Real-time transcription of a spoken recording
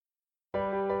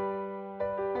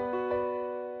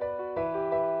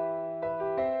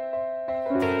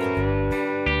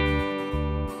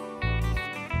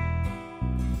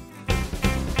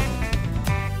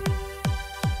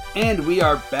And we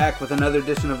are back with another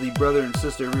edition of the Brother and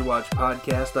Sister Rewatch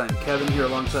Podcast. I'm Kevin here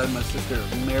alongside my sister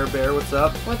Mare Bear. What's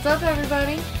up? What's up,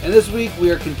 everybody? And this week we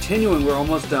are continuing, we're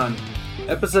almost done,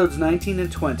 episodes 19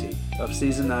 and 20 of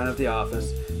Season 9 of The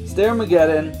Office,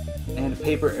 Stairmageddon, and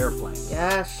Paper Airplane.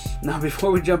 Yes. Now,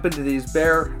 before we jump into these,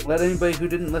 Bear, let anybody who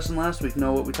didn't listen last week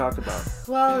know what we talked about.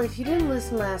 Well, if you didn't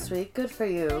listen last week, good for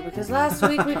you, because last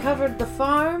week we covered The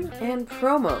Farm and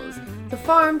promos. The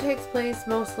Farm takes place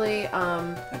mostly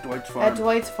At Dwight's farm. At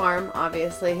Dwight's farm,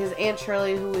 obviously. His Aunt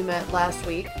Shirley, who we met last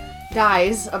week,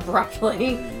 dies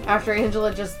abruptly after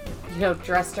Angela just,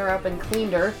 dressed her up and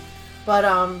cleaned her. But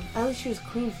at least she was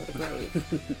clean for the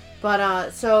grave.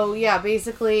 But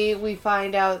basically we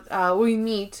find out, we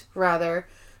meet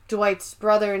Dwight's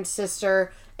brother and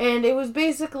sister, and it was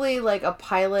basically like a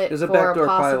pilot for a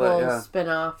possible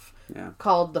spin-off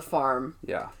called The Farm.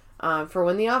 Yeah. For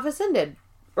when The Office ended.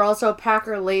 Also,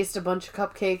 Packer laced a bunch of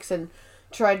cupcakes and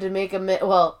tried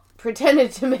to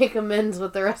pretended to make amends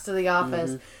with the rest of the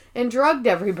office and drugged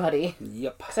everybody.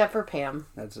 Yep. Except for Pam.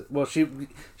 That's it. Well,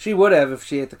 she would have if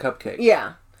she ate the cupcake.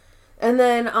 Yeah. And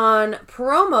then on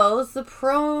promos, the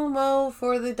promo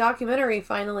for the documentary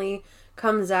finally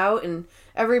comes out and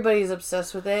everybody's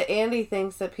obsessed with it. Andy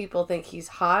thinks that people think he's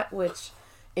hot, which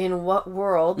in what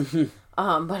world?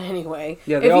 But anyway,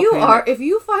 if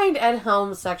you find Ed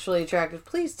Helms sexually attractive,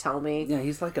 please tell me. Yeah,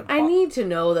 he's like I need to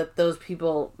know that those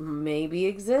people maybe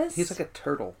exist. He's like a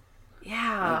turtle.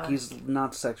 Yeah. Like he's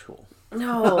not sexual.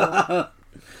 No.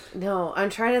 No,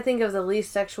 I'm trying to think of the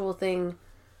least sexual thing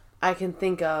I can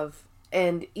think of.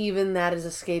 And even that is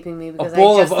escaping me because a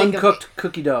bowl of uncooked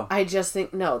cookie dough. I just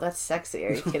think, no, that's sexy.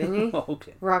 Are you kidding me?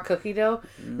 Okay. Raw cookie dough?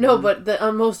 No, but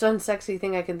the most unsexy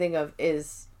thing I can think of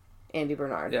is Andy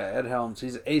Bernard. Yeah, Ed Helms.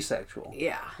 He's asexual.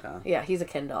 Yeah, he's a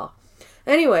Ken doll.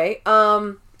 Anyway,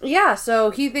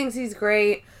 so he thinks he's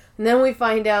great. And then we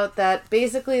find out that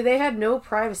basically they had no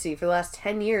privacy for the last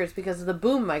 10 years because of the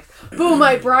boom mics. Boom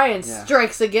Mike Bryan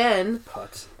strikes again.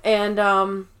 Putz.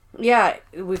 And,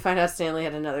 we find out Stanley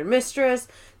had another mistress.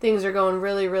 Things are going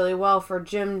really, really well for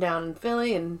Jim down in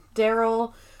Philly and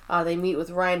Daryl. They meet with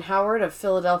Ryan Howard of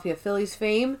Philadelphia Phillies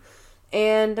fame.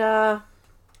 And, then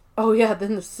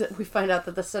we find out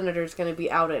that the senator's going to be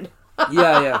outed.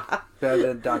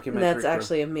 The documentary. That's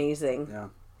actually amazing. Yeah.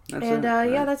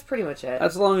 That's pretty much it.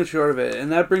 That's long and short of it.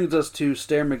 And that brings us to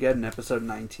Stairmageddon, episode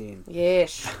 19.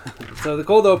 Yes. So the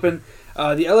cold open,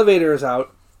 the elevator is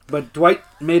out. But Dwight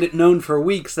made it known for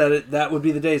weeks that would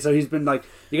be the day. So he's been like,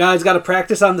 you guys got to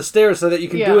practice on the stairs so that you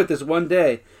can do it this one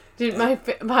day. Dude,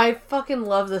 I fucking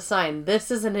love the sign.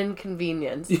 This is an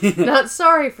inconvenience. Not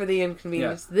sorry for the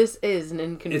inconvenience. Yeah. This is an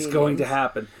inconvenience. It's going to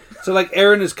happen. So,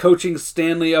 Aaron is coaching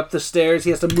Stanley up the stairs. He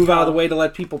has to move out of the way to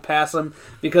let people pass him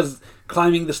because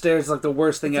climbing the stairs is the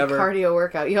worst thing ever. It's a cardio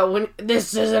workout.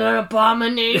 This isn't an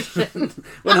abomination.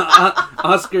 When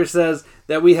Oscar says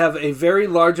that we have a very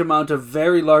large amount of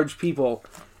very large people.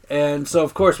 And so,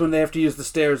 of course, when they have to use the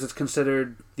stairs, it's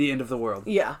considered the end of the world.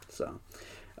 Yeah. So,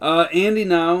 Andy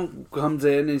now comes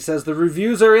in and he says the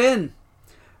reviews are in.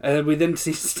 And we then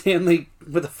see Stanley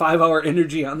with a 5-hour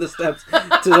energy on the steps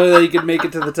so that he can make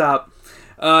it to the top.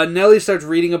 Nellie starts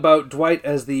reading about Dwight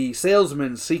as the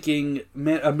salesman seeking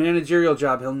a managerial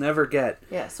job he'll never get.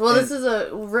 Yes. Well, this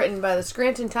is written by the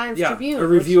Scranton Times-Tribune. A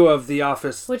review of The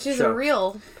Office which is a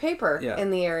real paper in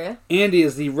the area. Andy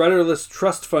is the rudderless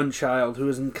trust fund child who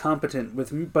is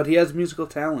incompetent, but he has musical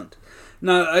talent.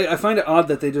 Now, I find it odd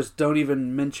that they just don't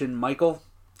even mention Michael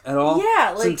at all.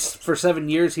 Yeah, since for 7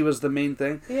 years he was the main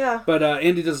thing. Yeah. But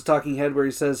Andy does a talking head where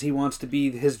he says he wants to be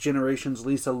his generation's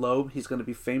Lisa Loeb. He's going to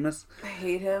be famous. I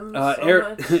hate him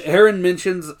so much. Aaron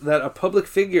mentions that a public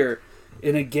figure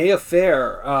in a gay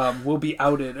affair will be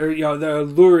outed, or the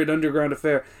lurid underground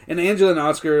affair. And Angela and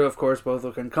Oscar, of course, both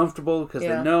look uncomfortable because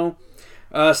they know.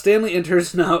 Stanley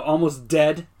enters now almost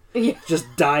dead, just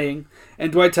dying.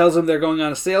 And Dwight tells him they're going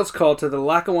on a sales call to the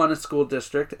Lackawanna School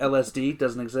District. LSD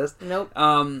doesn't exist. Nope.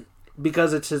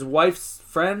 Because it's his wife's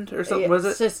friend or something, was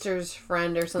it? Sister's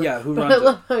friend or something. Yeah, who runs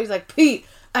it. He's like, Pete,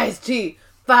 iced tea,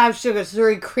 5 sugars,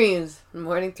 3 creams.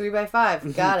 Morning 3 by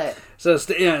 5. Got it. So,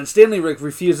 Stanley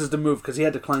refuses to move because he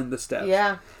had to climb the steps.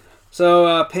 Yeah.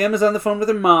 So, Pam is on the phone with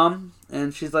her mom,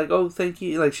 and she's like, oh, thank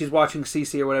you. She's watching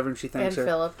Cece or whatever, and she thanks her. And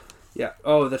Philip. Yeah.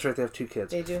 Oh, that's right. They have 2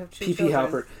 kids. They do have 2 children. P.P.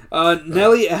 Halpert.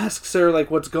 Nellie asks her,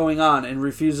 what's going on and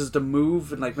refuses to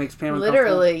move and, makes Pam uncomfortable.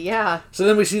 Literally, yeah. So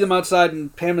then we see them outside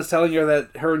and Pam is telling her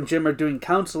that her and Jim are doing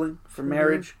counseling for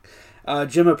marriage.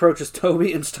 Jim approaches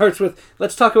Toby and starts with,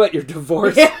 let's talk about your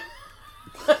divorce. Yeah.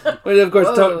 But of course,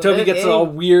 Toby gets all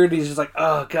weird. He's just like,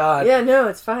 oh, God. Yeah, no,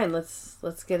 it's fine.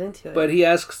 Let's get into it. But he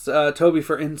asks Toby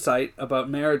for insight about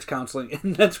marriage counseling.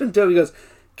 And that's when Toby goes,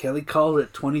 Kelly called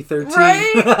it 2013.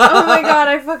 Right? Oh, my God,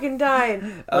 I fucking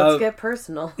died. Let's get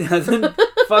personal. Yeah, then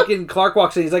fucking Clark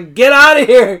walks in. He's like, get out of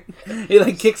here. He,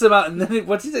 like, kicks him out. And then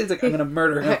what's he say? He's like, I'm going to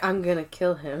murder him. I'm going to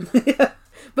kill him. Yeah.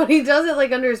 But he does it,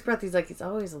 like, under his breath. He's like, he's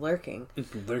always lurking.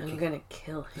 I'm going to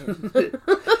kill him.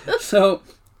 So,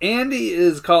 Andy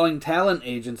is calling talent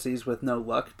agencies with no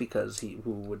luck because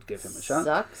who would give him a shot?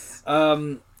 Sucks.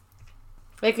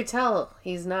 They could tell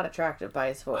he's not attracted by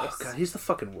his voice. Oh, God, he's the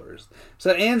fucking worst.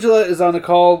 So, Angela is on a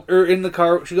call, or in the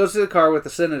car. She goes to the car with the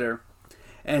senator,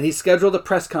 and he scheduled a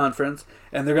press conference,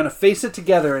 and they're going to face it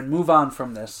together and move on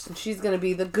from this. And she's going to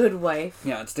be the good wife.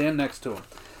 Yeah, and stand next to him.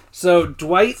 So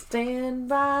Dwight... Stand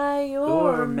by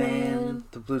your man.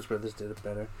 The Blues Brothers did it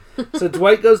better. So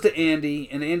Dwight goes to Andy,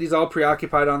 and Andy's all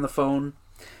preoccupied on the phone.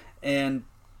 And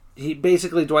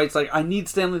Dwight's like, I need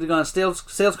Stanley to go on a sales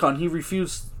call, and he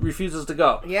refuses to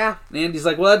go. Yeah. And Andy's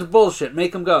like, well, that's bullshit.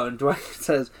 Make him go. And Dwight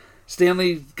says,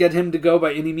 Stanley, get him to go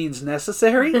by any means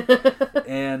necessary.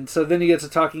 And so then he gets a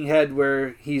talking head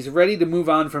where he's ready to move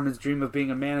on from his dream of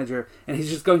being a manager, and he's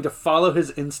just going to follow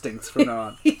his instincts from now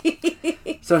on.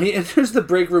 So he enters the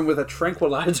break room with a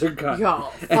tranquilizer gun. Yo,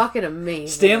 fucking amazing.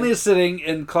 Stanley is sitting,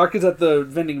 and Clark is at the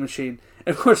vending machine.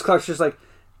 And of course, Clark's just like,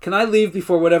 can I leave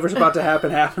before whatever's about to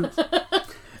happen happens?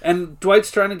 And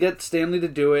Dwight's trying to get Stanley to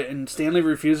do it, and Stanley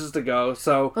refuses to go,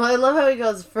 so... Well, I love how he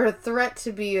goes, for a threat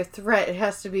to be a threat, it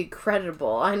has to be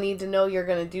credible. I need to know you're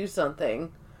going to do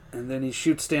something. And then he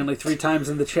shoots Stanley 3 times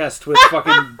in the chest with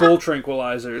fucking bull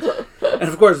tranquilizers. And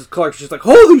of course, Clark's just like,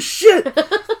 holy shit!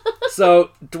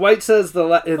 So, Dwight says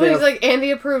he's like,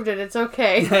 Andy approved it, it's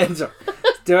okay.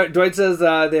 Dwight says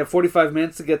they have 45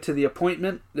 minutes to get to the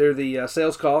appointment. They're the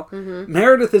sales call. Mm-hmm.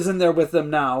 Meredith is in there with them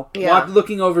now,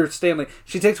 looking over at Stanley.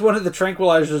 She takes one of the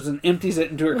tranquilizers and empties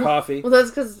it into her coffee. Well, that's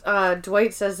because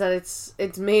Dwight says that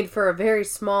it's made for a very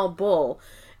small bull.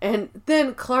 And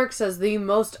then Clark says the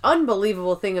most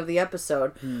unbelievable thing of the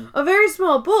episode. A very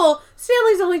small bull?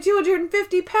 Stanley's only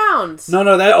 250 pounds.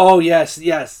 No,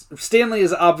 yes. Stanley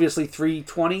is obviously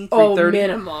 320, 330. Oh,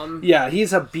 minimum. Yeah,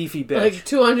 he's a beefy bitch. Like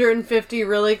 250,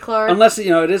 really, Clark? Unless,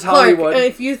 it is Hollywood. Clark,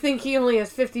 if you think he only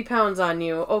has 50 pounds on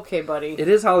you, okay, buddy. It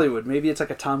is Hollywood. Maybe it's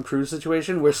like a Tom Cruise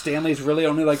situation where Stanley's really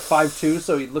only like 5'2",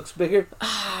 so he looks bigger.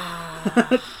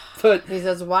 But he's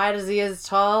as wide as he is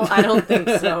tall? I don't think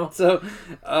so. So,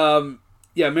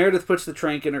 Meredith puts the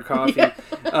trank in her coffee.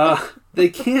 Yeah. They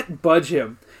can't budge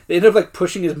him. They end up like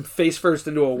pushing him face first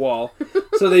into a wall.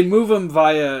 So they move him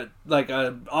via like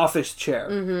an office chair.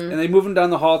 Mm-hmm. And they move him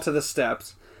down the hall to the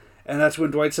steps. And that's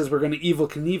when Dwight says we're going to Evel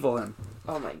Knievel him.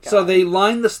 Oh my God. So they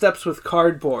line the steps with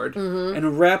cardboard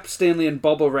and wrap Stanley in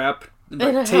bubble wrap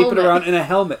and tape it around in a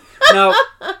helmet. Now...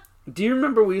 Do you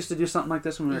remember we used to do something like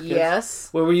this when we were kids? Yes.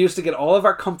 Where we used to get all of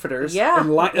our comforters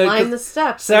and line the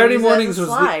steps. Saturday mornings was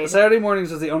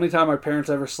the only time our parents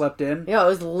ever slept in. Yeah, it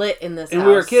was lit in this house. And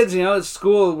we were kids, at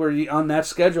school, we're on that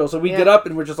schedule. So we'd get up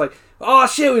and we're just like, oh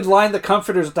shit, we'd line the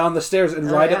comforters down the stairs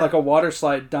and ride it like a water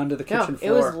slide down to the kitchen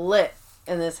floor. It was lit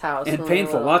in this house. And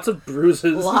painful. Lots of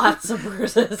bruises.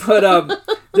 But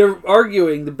they're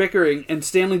arguing, the bickering, and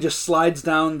Stanley just slides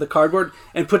down the cardboard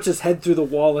and puts his head through the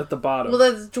wall at the bottom. Well,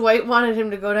 that's Dwight wanted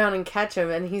him to go down and catch him,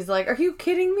 and he's like, are you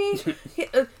kidding me?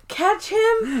 Catch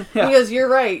him? Yeah. He goes, you're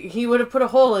right. He would have put a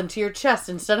hole into your chest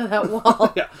instead of that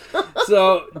wall. Yeah.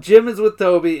 So Jim is with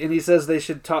Toby, and he says they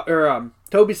should talk,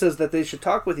 Toby says that they should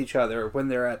talk with each other when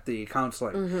they're at the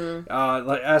counseling. Mm-hmm.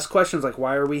 Ask questions like,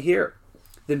 why are we here?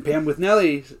 Then Pam with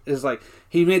Nellie is like,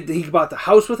 he bought the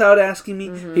house without asking me.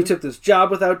 Mm-hmm. He took this job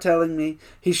without telling me.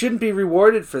 He shouldn't be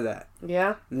rewarded for that.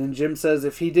 Yeah. And then Jim says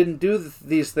if he didn't do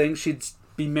these things, she'd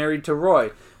be married to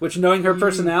Roy. Which, knowing her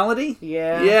personality,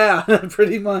 yeah,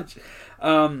 pretty much.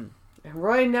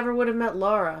 Roy never would have met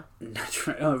Laura.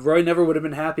 Roy never would have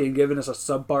been happy and given us a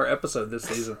subpar episode this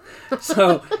season.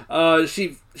 So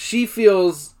she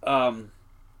feels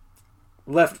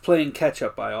left playing catch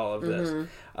up by all of this.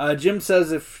 Mm-hmm. Jim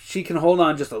says if she can hold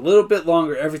on just a little bit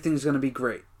longer, everything's going to be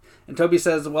great. And Toby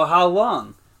says, well, how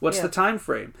long? What's the time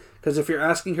frame? Because if you're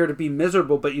asking her to be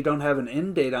miserable, but you don't have an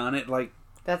end date on it, like...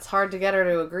 That's hard to get her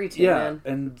to agree to, man.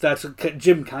 And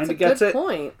Jim kind of gets it. Good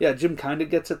point. Yeah, Jim kind of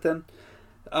gets it then.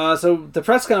 So the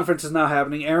press conference is now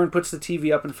happening. Aaron puts the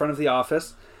TV up in front of the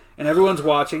office, and everyone's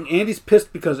watching. Andy's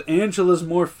pissed because Angela's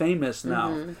more famous now.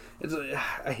 Mm-hmm.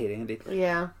 I hate Andy.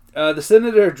 Yeah. The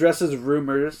senator addresses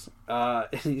rumors,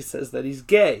 and he says that he's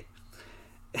gay.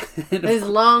 His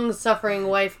long-suffering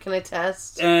wife can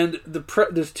attest. And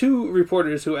there's 2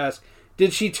 reporters who ask,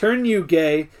 did she turn you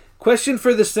gay? Question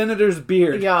for the senator's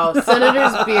beard. Yo,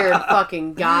 senator's beard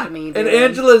fucking got me, dude. And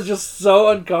Angela's just so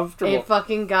uncomfortable. It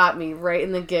fucking got me right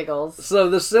in the giggles. So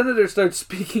the senator starts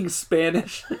speaking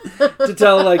Spanish to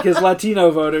tell, like, his Latino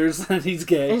voters that he's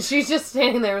gay. And she's just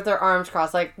standing there with her arms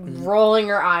crossed, like, rolling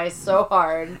her eyes so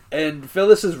hard. And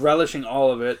Phyllis is relishing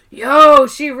all of it. Yo,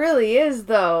 she really is,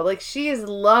 though. Like, she is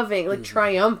loving, like,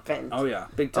 triumphant. Oh, yeah.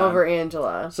 Big time. Over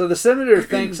Angela. So the senator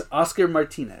thanks Oscar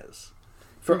Martinez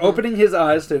for opening his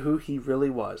eyes to who he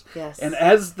really was. Yes. And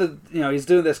as he's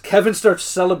doing this, Kevin starts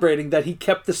celebrating that he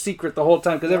kept the secret the whole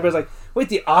time, because everybody's like, wait,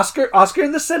 the Oscar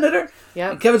and the senator?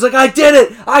 Yep. And Kevin's like, I did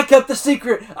it! I kept the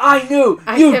secret! I knew!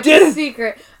 You did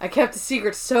it! I kept the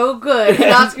secret so good.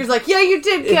 And Oscar's like, yeah, you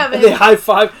did, Kevin! And they high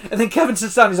five, and then Kevin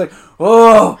sits down and he's like,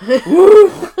 oh!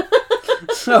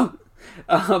 Woo! So,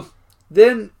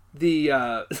 then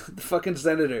the fucking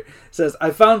senator says, I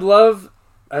found love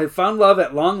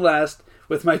at long last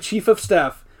with my chief of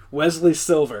staff, Wesley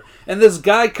Silver. And this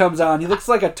guy comes on. He looks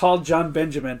like a tall John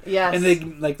Benjamin. Yes. And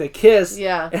they kiss.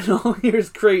 Yeah. And all here's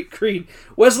Creed.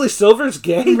 Wesley Silver's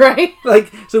gay? Right.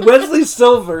 Like, so Wesley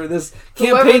Silver, this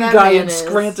campaign guy in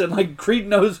Scranton, like, Creed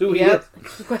knows who he is.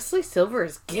 Wesley Silver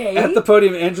is gay? At the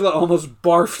podium, Angela almost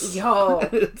barfs. Yo.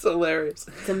 It's hilarious.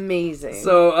 It's amazing.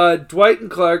 So, Dwight and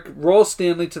Clark roll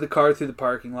Stanley to the car through the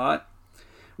parking lot.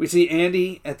 We see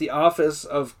Andy at the office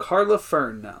of Carla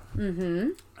Fern now.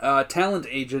 Mm-hmm. Talent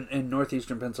agent in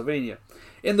northeastern Pennsylvania.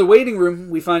 In the waiting room,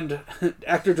 we find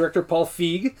actor-director Paul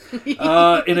Feig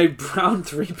in a brown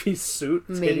three-piece suit.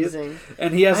 It's amazing. Hideous.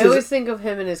 And he has I always think of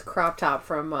him in his crop top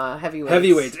from Heavyweights.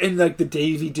 Heavyweights. And, like, the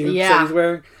Davy Dukes that he's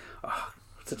wearing. Oh,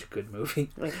 such a good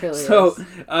movie. It really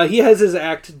is. He has his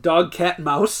act, Dog, Cat,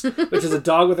 Mouse, which is a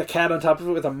dog with a cat on top of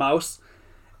it with a mouse.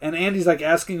 And Andy's, like,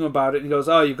 asking him about it, and he goes,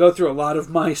 oh, you go through a lot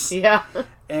of mice. Yeah.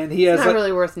 And he has... It's not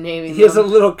really worth naming He has a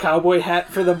little cowboy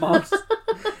hat for the mouse.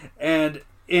 And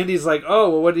Andy's like, oh,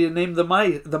 well, what do you name the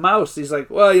mouse? He's like,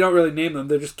 well, you don't really name them.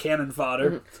 They're just cannon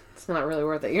fodder. It's not really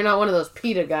worth it. You're not one of those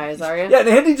PETA guys, are you? Yeah, and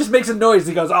Andy just makes a noise.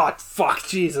 He goes, oh, fuck,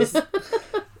 Jesus.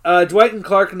 Dwight and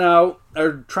Clark now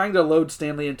are trying to load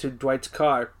Stanley into Dwight's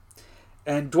car.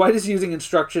 And Dwight is using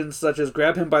instructions such as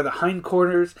grab him by the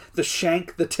hindquarters, the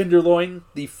shank, the tenderloin,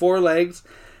 the forelegs.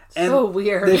 And so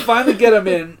weird. They finally get him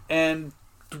in, and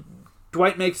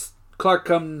Dwight makes Clark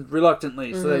come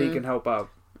reluctantly so that he can help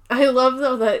out. I love,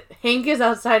 though, that Hank is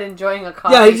outside enjoying a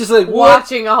coffee. Yeah, he's just like,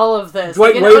 watching all of this.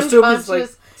 Dwight waves to him. He's like,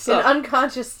 an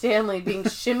unconscious Stanley being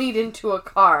shimmied into a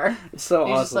car. It's so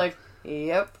he's awesome. Just like,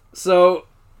 yep. So,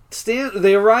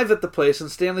 they arrive at the place,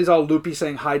 and Stanley's all loopy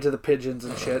saying hi to the pigeons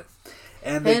and shit.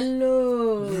 And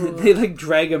hello. They like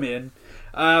drag him in.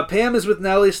 Pam is with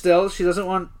Nellie still. She doesn't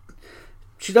want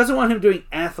him doing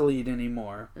athlete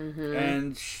anymore,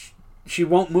 and she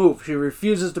won't move. She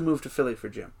refuses to move to Philly for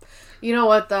Jim. You know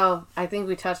what, though? I think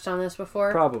we touched on this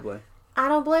before. Probably. I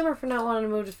don't blame her for not wanting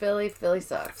to move to Philly. Philly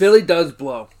sucks. Philly does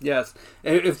blow. Yes.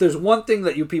 If there's one thing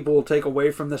that you people will take away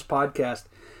from this podcast,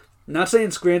 I'm not saying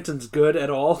Scranton's good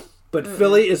at all, but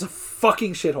Philly is a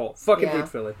fucking shithole. Fucking hate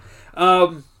Philly.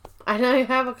 I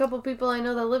have a couple people I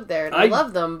know that live there, and I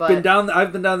love them, but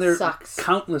I've been down there sucks.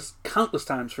 countless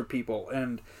times for people,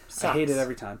 and sucks. I hate it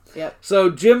every time. Yep. So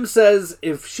Jim says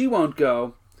if she won't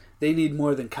go, they need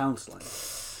more than counseling.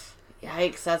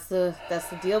 Yikes, that's the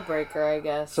deal breaker, I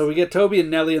guess. So we get Toby and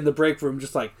Nellie in the break room,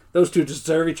 just like, those two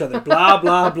deserve each other. Blah,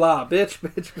 blah, blah. Bitch,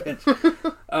 bitch,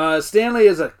 bitch. Stanley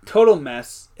is a total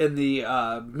mess in the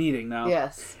meeting now.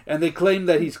 Yes. And they claim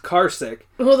that he's car sick.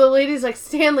 Well, the lady's like,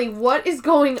 Stanley, what is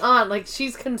going on? Like,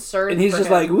 she's concerned. And he's just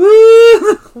him. like,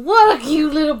 woo! What a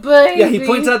cute little baby. Yeah, he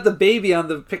points out the baby on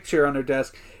the picture on her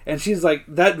desk. And she's like,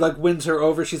 that like wins her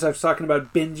over. She starts talking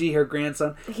about Benji, her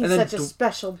grandson. He's such a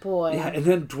special boy. Yeah, and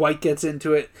then Dwight gets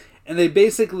into it. And they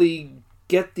basically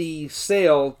get the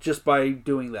sale just by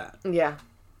doing that. Yeah.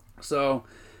 So,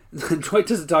 Dwight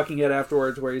does a talking head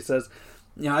afterwards where he says,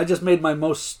 I just made my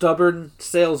most stubborn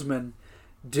salesman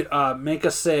make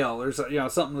a sale. Or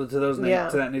something to those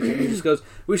names, to that nature. And he just goes,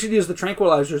 we should use the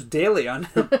tranquilizers daily on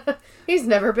him. He's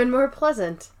never been more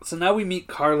pleasant. So now we meet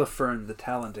Carla Fern, the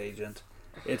talent agent.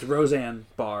 It's Roseanne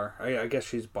Barr. I guess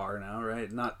she's Barr now,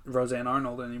 right? Not Roseanne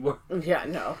Arnold anymore. Yeah,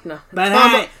 no.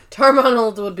 But Tom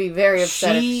Arnold would be very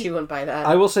upset if she went by that.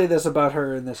 I will say this about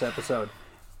her in this episode.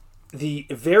 The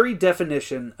very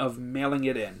definition of mailing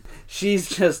it in. She's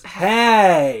just,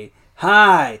 hey,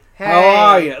 hi, how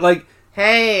are you? Like,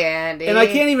 hey, Andy. And I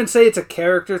can't even say it's a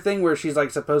character thing where she's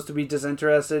like supposed to be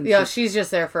disinterested. Yeah, she's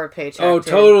just there for a paycheck. Oh,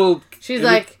 total. She's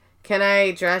like, can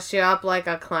I dress you up like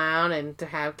a clown and to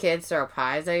have kids throw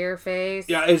pies at your face?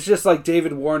 Yeah, it's just like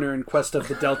David Warner in Quest of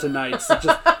the Delta Knights.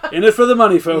 Just in it for the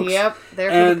money, folks. Yep,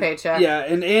 there for the paycheck. Yeah,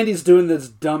 and Andy's doing this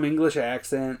dumb English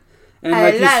accent. And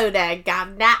hello there,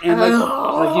 governor. And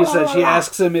like you said, she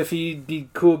asks him if he'd be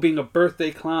cool being a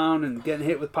birthday clown and getting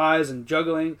hit with pies and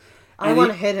juggling. I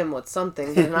want to hit him with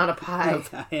something, but not a pie.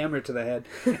 A hammer to the head.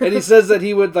 And he says that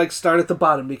he would like start at the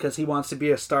bottom because he wants to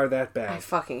be a star that bad. I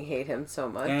fucking hate him so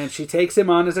much. And she takes him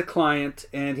on as a client,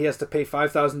 and he has to pay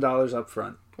 $5,000 up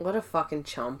front. What a fucking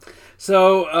chump.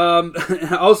 So,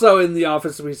 also in the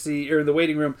office we see, or in the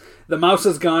waiting room, the mouse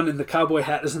is gone and the cowboy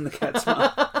hat is in the cat's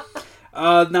mouth.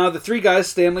 Now the three guys,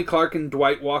 Stanley, Clark, and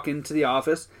Dwight, walk into the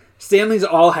office. Stanley's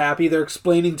all happy. They're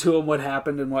explaining to him what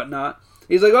happened and whatnot.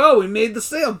 He's like, oh, we made the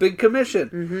sale. Big commission.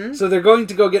 Mm-hmm. So they're going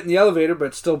to go get in the elevator, but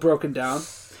it's still broken down.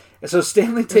 And so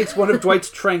Stanley takes one of Dwight's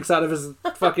tranks out of his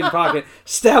fucking pocket,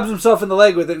 stabs himself in the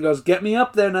leg with it, and goes, get me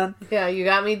up there, nun. Yeah, you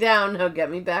got me down. Now get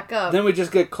me back up. Then we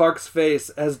just get Clark's face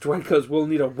as Dwight goes, we'll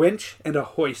need a winch and a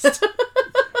hoist.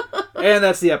 And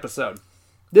that's the episode.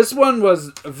 This one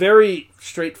was very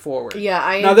straightforward.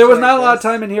 Yeah, Now, there was not a lot of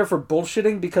time in here for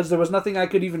bullshitting because there was nothing I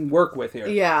could even work with here.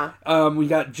 Yeah. We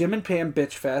got Jim and Pam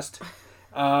Bitch Fest.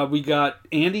 We got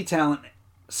Andy Talent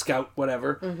Scout,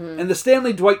 whatever. Mm-hmm. And the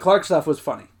Stanley Dwight Clark stuff was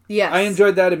funny. Yes. I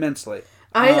enjoyed that immensely.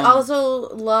 I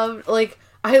also loved,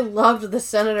 I loved the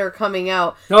senator coming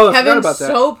out. Oh, I forgot about that.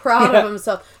 So proud of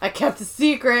himself. I kept a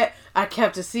secret. I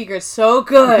kept a secret so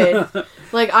good.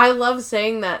 I love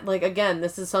saying that. Again,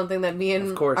 this is something that me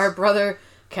and our brother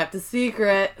kept a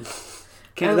secret.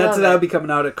 That'll be coming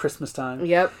out at Christmas time.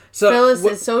 Yep. So Phyllis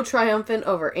is so triumphant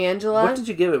over Angela. What did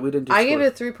you give it? We didn't do I gave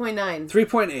it a 3.9.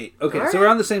 3.8. Okay, right. So we're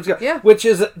on the same scale. Yeah. Which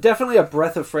is definitely a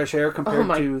breath of fresh air compared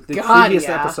to the previous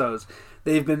episodes.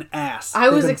 They've been ass. I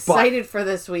was excited for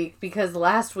this week because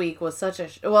last week was such a...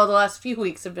 the last few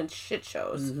weeks have been shit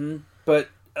shows. Mm-hmm. But,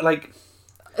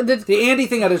 the Andy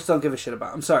thing I just don't give a shit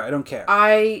about. I'm sorry, I don't care.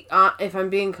 If I'm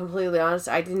being completely honest,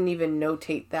 I didn't even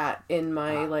notate that in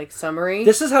my, summary.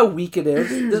 This is how weak it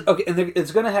is. Okay, and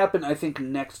it's going to happen, I think,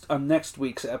 next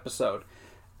week's episode.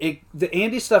 The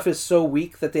Andy stuff is so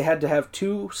weak that they had to have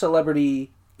 2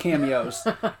 celebrity cameos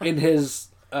in his...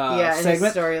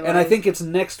 segment, and I think it's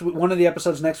one of the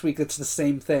episodes next week that's the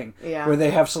same thing, where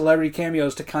they have celebrity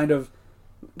cameos to kind of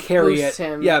carry boost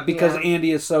it, him. because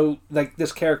Andy is so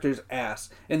this character's ass,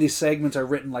 and these segments are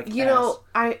written like ass.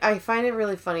 I find it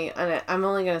really funny, and I'm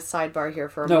only going to sidebar here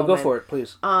for a moment. No, go for it,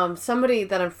 please. Somebody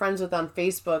that I'm friends with on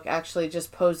Facebook actually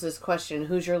just posed this question: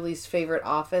 who's your least favorite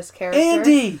Office character?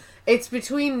 Andy. It's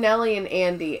between Nellie and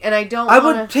Andy, and I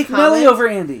would take Nellie over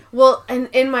Andy. Well, and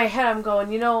in my head, I'm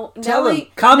going, tell them,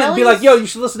 comment and be like, yo, you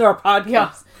should listen to our podcast.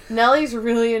 Yeah, Nellie's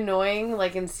really annoying,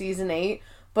 in season 8,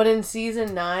 but in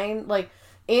season 9,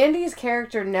 Andy's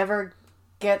character never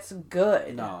gets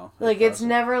good. No, it's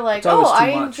never I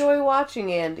enjoy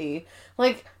watching Andy.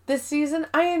 This season,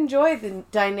 I enjoy the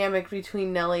dynamic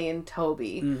between Nellie and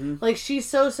Toby. Mm-hmm. She's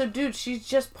so subdued. She's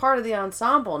just part of the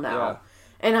ensemble now. Yeah.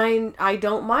 And I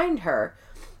don't mind her.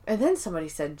 And then somebody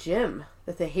said Jim,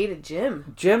 that they hated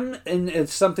Jim. Jim, and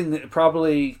it's something that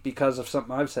probably because of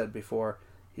something I've said before,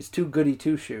 he's too goody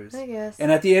two-shoes. I guess.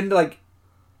 And at the end, And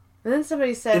then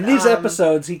somebody said... in these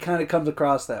episodes, he kind of comes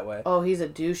across that way. Oh, he's a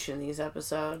douche in these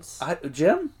episodes.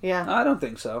 Jim? Yeah. I don't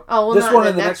think so. Oh, well, this one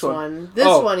and the next one. This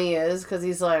one he is, because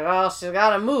he's like, oh, she's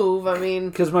got to move. I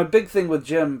mean... Because my big thing with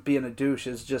Jim being a douche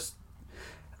is just...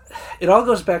 It all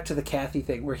goes back to the Kathy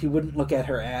thing, where he wouldn't look at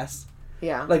her ass.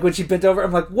 Yeah. When she bent over,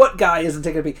 I'm like, what guy isn't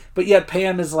taking a peek? But yet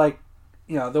Pam is the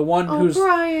one who's...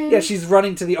 Brian. Yeah, she's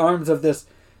running to the arms of this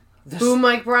Boo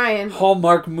Mike Bryan.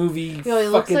 Hallmark movie he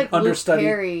looks like understudy. Luke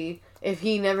Perry if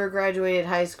he never graduated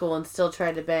high school and still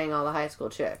tried to bang all the high school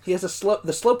chicks. He has the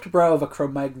sloped brow of a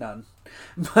Cro-Magnon.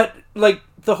 But,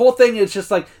 the whole thing is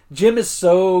just, Jim is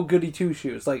so goody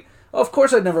two-shoes. Of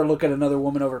course I'd never look at another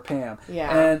woman over Pam.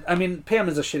 Yeah. And, I mean, Pam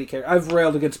is a shitty character. I've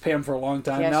railed against Pam for a long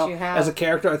time now. You have. As a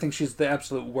character, I think she's the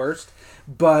absolute worst.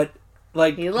 But,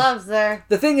 he loves her.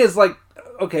 The thing is,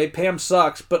 okay, Pam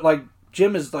sucks, but,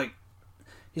 Jim is,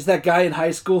 he's that guy in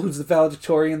high school who's the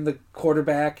valedictorian, the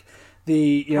quarterback,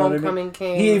 the, Homecoming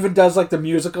king. He even does, the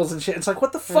musicals and shit. It's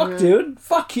what the fuck, dude?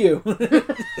 Fuck you.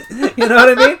 You know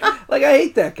what I mean? I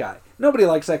hate that guy. Nobody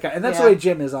likes that guy. And that's the way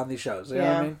Jim is on these shows. You know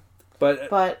what I mean?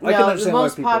 But I can understand the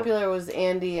most popular was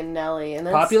Andy and Nellie. And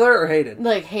popular or hated?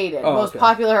 Hated. Most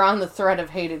popular on the thread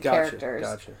of hated characters.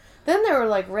 Gotcha. Then there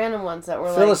were random ones that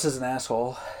were Phyllis is an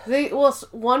asshole.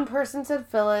 One person said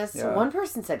Phyllis. Yeah. One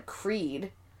person said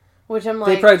Creed. Which I'm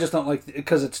they probably just don't like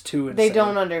because it's too insane. They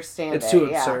don't understand It's too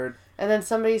absurd. And then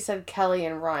somebody said Kelly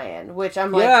and Ryan, which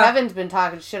I'm like, Kevin's been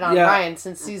talking shit on Ryan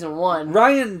since season 1.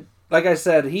 Ryan, like I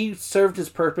said, he served his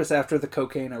purpose after the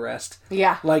cocaine arrest.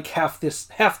 Yeah. Like half the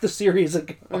series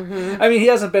ago. Mm-hmm. I mean, he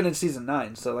hasn't been in season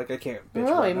 9, so like I can't bitch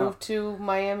No, he moved to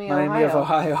Miami, Ohio. Miami of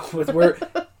Ohio with where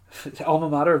alma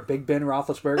mater of Big Ben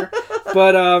Roethlisberger.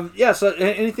 But so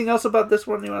anything else about this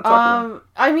one you want to talk about?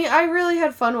 I mean, I really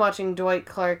had fun watching Dwight,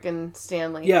 Clark, and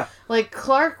Stanley. Yeah. Like,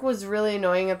 Clark was really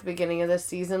annoying at the beginning of this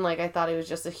season. Like, I thought he was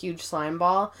just a huge slime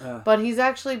ball. But he's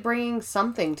actually bringing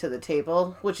something to the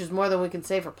table, which is more than we can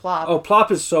say for Plop. Oh, Plop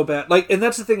is so bad. Like, and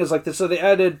that's the thing is, like, so they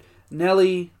added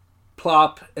Nellie,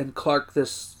 Plop, and Clark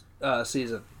this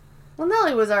season. Well,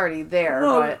 Nellie was already there,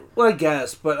 Well, I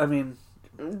guess, but I mean...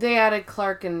 They added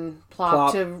Clark and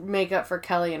Plop to make up for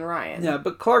Kelly and Ryan. Yeah,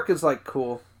 but Clark is, like,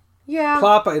 cool. Yeah.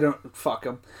 Plop, I don't... Fuck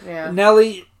him. Yeah.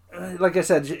 Nellie, like I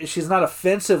said, she's not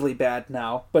offensively bad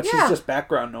now, but she's just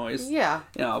background noise. Yeah.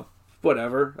 You know,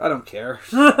 whatever. I don't care.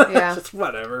 Yeah. Just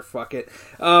whatever. Fuck it.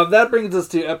 That brings us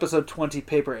to episode 20,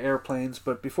 Paper Airplanes.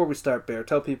 But before we start, Bear,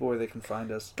 tell people where they can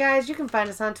find us. Guys, you can find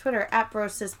us on Twitter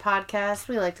 @BrosisPodcast.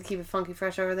 We like to keep it funky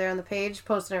fresh over there on the page,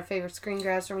 posting our favorite screen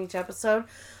grabs from each episode.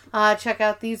 Check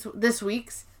out this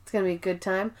week's. It's going to be a good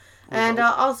time. And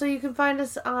also you can find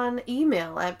us on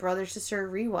email at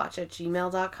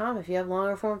brothersisterrewatch@gmail.com if you have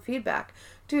longer form feedback.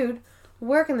 Dude,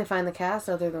 where can they find the cast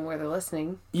other than where they're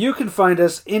listening? You can find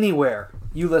us anywhere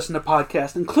you listen to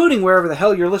podcasts, including wherever the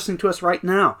hell you're listening to us right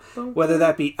now. Whether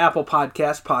that be Apple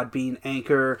Podcasts, Podbean,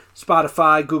 Anchor,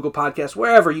 Spotify, Google Podcasts,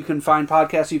 wherever you can find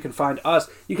podcasts, you can find us.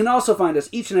 You can also find us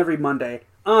each and every Monday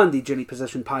on the Ginny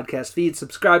Position podcast feed.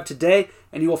 Subscribe today,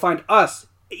 and you will find us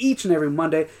each and every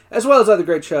Monday, as well as other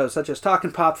great shows such as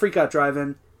Talkin' Pop, Freak Out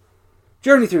Drive-In,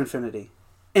 Journey Through Infinity,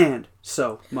 and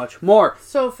so much more.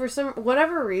 So for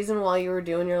whatever reason, while you were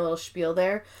doing your little spiel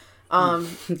there,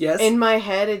 yes, in my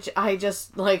head, I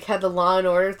just like had the Law and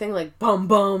Order thing, like bum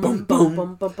bum bum bum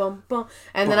bum bum bum bum,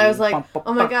 and then I was like,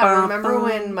 oh my god, remember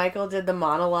when Michael did the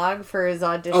monologue for his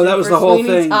audition? Oh, that was for the whole Sweeney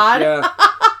thing. Todd? Yeah.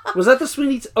 Was that the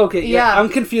Sweeney? Okay, yeah. I'm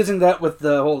confusing that with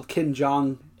the whole Kim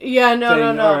Jong. Yeah,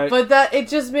 no. Right. But it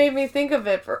just made me think of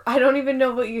it. I don't even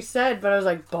know what you said, but I was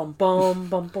like, bum, bum,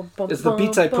 bum, bum, bum, it's the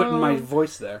beats I put in my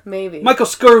voice there. Maybe. Michael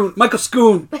Scoon.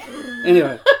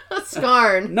 Anyway.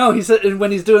 Scarn. No, he said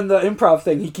when he's doing the improv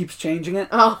thing, he keeps changing it.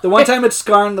 Oh. The one time it's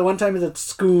Scarn, the one time it's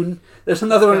Scoon. There's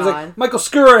another one that's like, Michael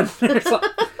Scoon.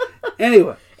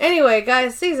 Anyway,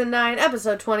 guys, season 9,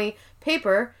 episode 20,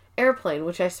 Paper Airplane,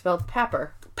 which I spelled Papper.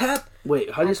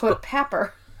 Wait, how do you spell?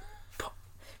 Papper.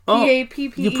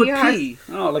 P-A-P-P-E-R. You put P.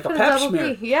 Oh, like a pap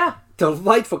smear. Yeah.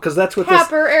 Delightful, because that's what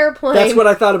Papper Airplane. That's what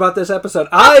I thought about this episode.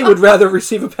 I would rather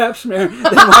receive a pap smear than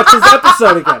watch this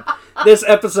epoepisode again. This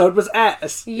episode was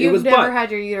ass. You've never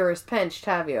had your uterus pinched,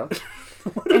 have you?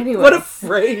 Anyway. What a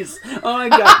phrase. Oh my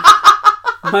god.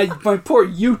 my poor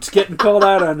Ute getting called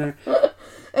out on there.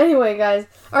 Anyway, guys,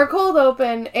 our cold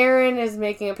open, Erin is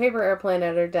making a paper airplane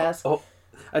at her desk. Oh,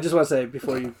 I just want to say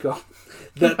before you go...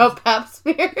 pap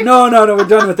smear? No, we're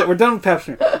done with it. We're done with pap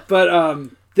smear. But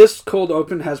this cold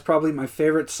open has probably my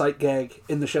favorite sight gag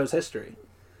in the show's history.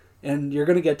 And you're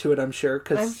going to get to it, I'm sure.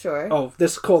 I'm sure. Oh,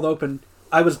 this cold open,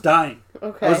 I was dying.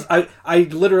 Okay. I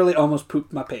literally almost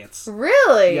pooped my pants.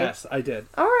 Really? Yes, I did.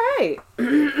 All right.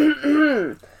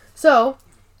 So,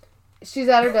 she's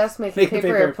at her desk making a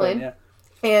paper airplane. Yeah.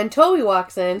 And Toby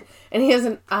walks in, and he has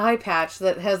an eye patch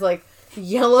that has, like,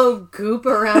 yellow goop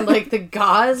around, like, the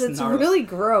gauze. It's really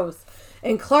gross.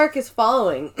 And Clark is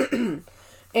following.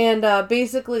 And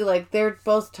basically, like, they're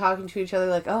both talking to each other,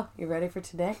 like, oh, you ready for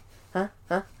today? Huh?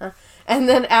 And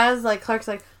then as, like, Clark's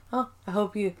like, oh, I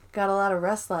hope you got a lot of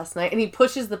rest last night. And he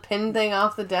pushes the pin thing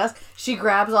off the desk. She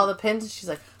grabs all the pins, and she's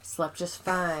like, slept just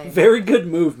fine. Very good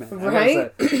movement.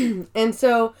 Right? And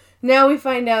so... Now we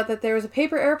find out that there was a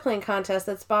paper airplane contest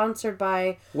that's sponsored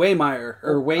by... Waymeyer.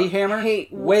 Or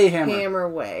Wayhammer?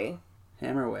 Wayhammer.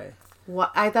 Hammerway.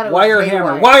 What? I thought it was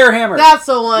Wirehammer. That's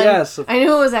the one. Yes. I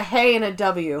knew it was a hay and a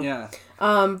W. Yeah.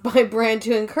 By brand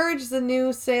to encourage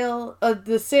the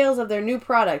sales of their new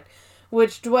product,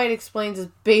 which Dwight explains is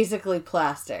basically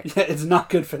plastic. Yeah, it's not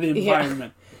good for the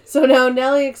environment. Yeah. So now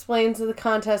Nellie explains the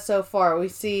contest so far. We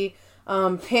see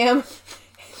Pam...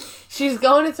 She's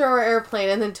going to throw her airplane,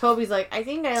 and then Toby's like, I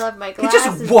think I left my glasses down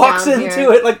here. He just walks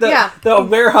into it like the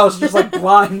warehouse, just like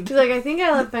blind. She's like, I think I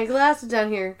left my glasses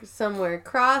down here somewhere,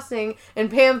 crossing,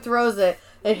 and Pam throws it.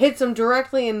 It hits him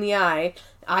directly in the eye,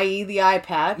 i.e. the eye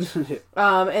patch.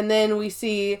 And then we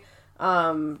see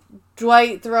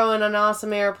Dwight throwing an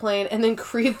awesome airplane, and then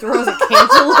Creed throws a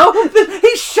cantaloupe.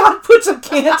 He shot puts a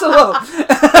cantaloupe.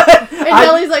 And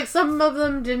Nellie's like, some of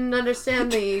them didn't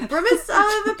understand the premise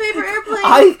of a paper airplane.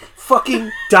 I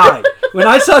fucking died when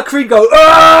I saw Creed go.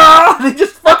 Ah!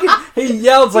 And he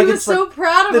yells like it's so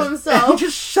proud of himself. He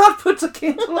just shot puts a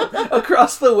cantaloupe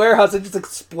across the warehouse. It just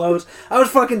explodes. I was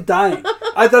fucking dying.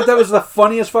 I thought that was the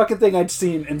funniest fucking thing I'd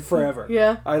seen in forever.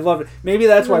 Yeah, I love it. Maybe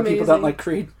that's why people don't like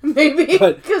Creed. Maybe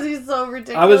because he's so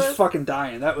ridiculous. I was fucking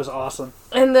dying. That was awesome.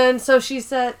 And then so she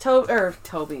said,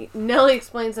 Toby. Nellie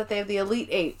explains that they have the Elite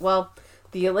 8. Well,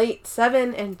 the Elite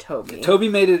 7 and Toby. Toby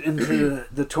made it into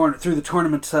the tournament through the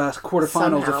tournament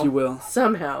quarterfinals, if you will.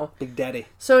 Somehow. Big Daddy.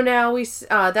 So now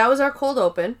that was our cold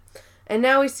open, and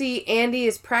now we see Andy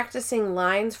is practicing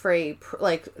lines for a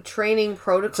training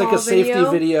protocol. It's like a safety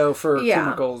video for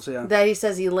chemicals. Yeah. That he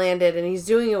says he landed, and he's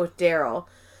doing it with Daryl.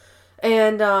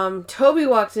 And Toby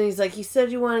walks in. He's like, he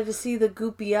said you wanted to see the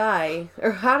goopy eye,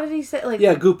 or how did he say it?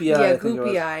 Goopy eye. Yeah,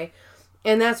 goopy eye.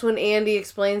 And that's when Andy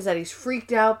explains that he's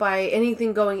freaked out by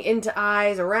anything going into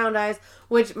eyes, around eyes,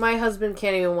 which my husband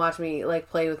can't even watch me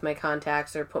play with my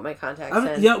contacts or put my contacts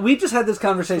in. Yeah, we just had this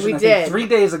conversation I think 3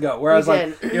 days ago where I was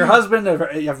like, your husband,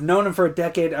 I've known him for a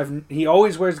decade, he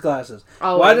always wears glasses.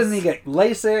 Always. Why doesn't he get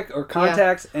LASIK or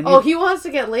contacts? Yeah. And he wants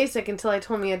to get LASIK until I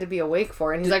told him he had to be awake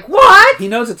for it. And he's like, what? He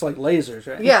knows it's like lasers,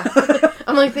 right? Yeah.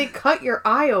 I'm like, they cut your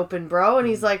eye open, bro. And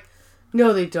he's like,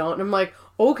 no, they don't. And I'm like,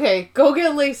 okay, go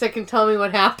get LASIK and tell me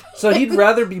what happened. So he'd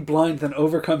rather be blind than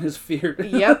overcome his fear.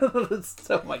 Yep.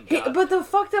 Oh my God. But the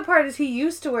fucked up part is he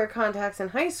used to wear contacts in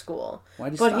high school.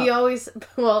 Why'd he stop? He always,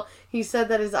 he said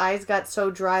that his eyes got so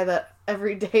dry that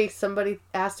every day somebody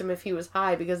asked him if he was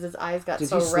high because his eyes got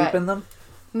so red. Did he sleep in them?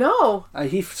 No.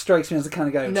 He strikes me as the kind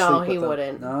of guy who would sleep with them. No, he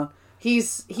wouldn't. No?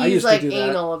 He's like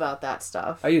anal about that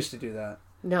stuff. I used to do that.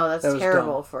 No, that's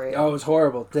terrible for you. Oh, it was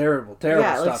horrible. Terrible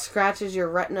stuff. Yeah, scratches your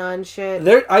retina and shit.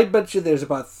 I bet you there's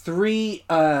about 3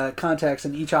 contacts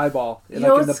in each eyeball. In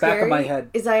the back of my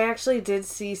head. Is I actually did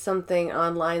see something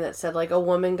online that said a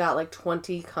woman got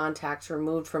 20 contacts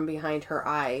removed from behind her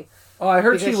eye. Oh, I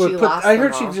heard she would I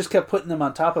heard she just kept putting them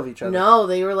on top of each other. No,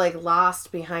 they were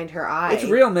lost behind her eye. It's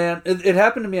real, man. It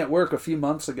happened to me at work a few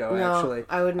months ago, actually.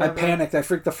 I would never. I panicked. I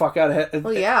freaked the fuck out.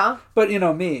 Well, yeah. But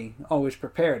me, always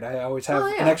prepared. I always have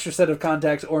an extra set of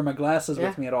contacts or my glasses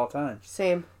with me at all times.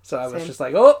 Same. So I was just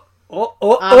like, okay.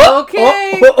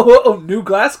 New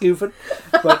glass goofing.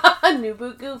 But new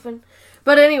boot goofing.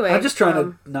 But anyway, I'm just trying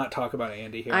to not talk about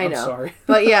Andy here. I'm sorry.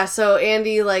 But yeah, so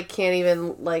Andy can't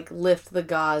even lift the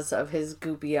gauze of his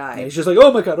goopy eye. Yeah, he's just like,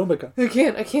 oh my god.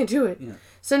 I can't do it. Yeah.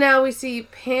 So now we see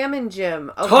Pam and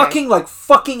Jim talking like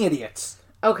fucking idiots.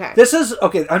 Okay. This is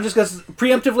I'm just gonna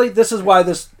preemptively. This is why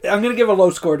I'm gonna give a low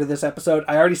score to this episode.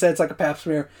 I already said it's like a pap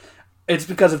smear. It's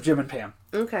because of Jim and Pam.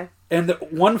 Okay. And the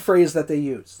one phrase that they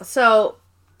use. So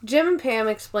Jim and Pam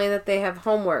explain that they have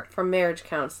homework from marriage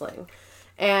counseling.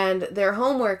 And their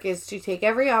homework is to take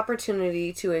every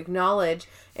opportunity to acknowledge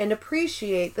and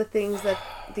appreciate the things that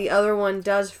the other one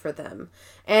does for them.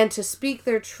 And to speak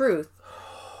their truth.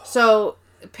 So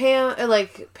Pam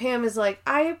is like,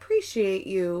 I appreciate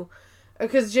you.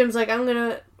 Because Jim's like,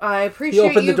 I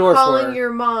appreciate you calling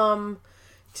your mom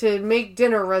to make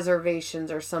dinner reservations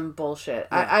or some bullshit.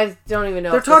 Yeah. I don't even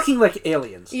know. They're talking like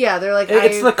aliens. Yeah, they're like,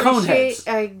 it's the Coneheads.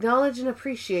 I acknowledge and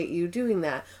appreciate you doing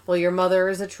that. Well, your mother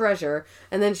is a treasure.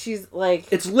 And then she's like...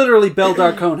 It's literally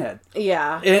Beldar Conehead.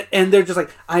 Yeah. And they're just like,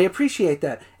 I appreciate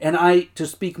that. And to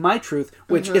speak my truth,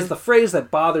 which is the phrase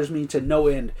that bothers me to no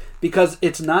end. Because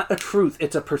it's not a truth,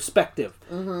 it's a perspective.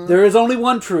 Mm-hmm. There is only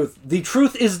one truth. The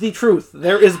truth is the truth.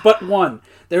 There is but one.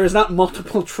 There is not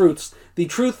multiple truths. The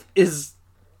truth is...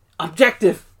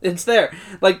 objective. It's there.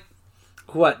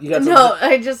 What? You got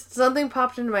something? No, something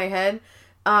popped into my head.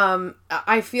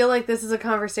 I feel like this is a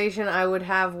conversation I would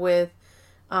have with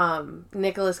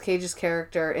Nicolas Cage's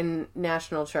character in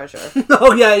National Treasure.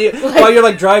 Oh, yeah. While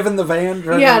you're driving the van.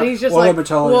 And he's just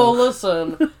well,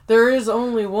 listen, there is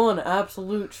only one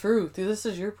absolute truth. This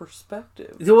is your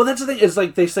perspective. Well, that's the thing. It's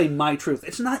they say my truth.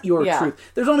 It's not your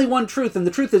truth. There's only one truth, and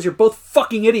the truth is you're both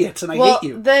fucking idiots, and I hate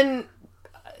you. Then...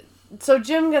 So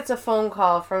Jim gets a phone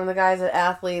call from the guys at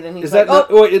Athlete, and he's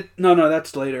no,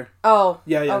 that's later. Oh.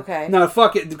 Yeah. Okay. No,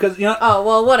 fuck it, because, Oh,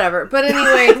 well, whatever. But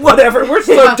anyway. Whatever, we're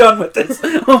so done with this.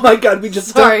 Oh my god, we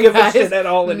just don't give a shit at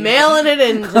all anymore. Mailing it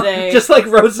in today. Just like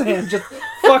Roseanne, just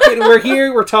fuck it, we're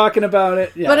here, we're talking about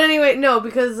it. Yeah. But anyway, no,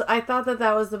 because I thought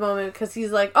that was the moment, because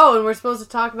he's like, and we're supposed to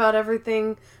talk about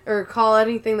everything, or call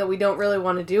anything that we don't really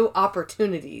want to do,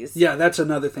 opportunities. Yeah, that's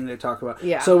another thing they talk about.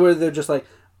 Yeah. So where they're just like,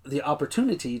 the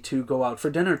opportunity to go out for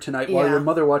dinner tonight while your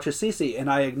mother watches Cece, and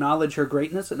I acknowledge her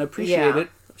greatness and appreciate it.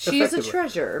 She's a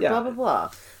treasure. Yeah. Blah, blah,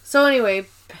 blah. So anyway,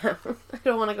 I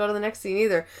don't want to go to the next scene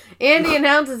either. Andy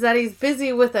announces that he's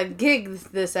busy with a gig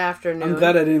this afternoon. I'm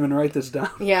glad I didn't even write this down.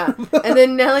 Yeah. And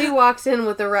then Nellie walks in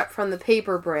with a rep from the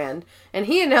paper brand. And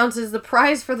he announces the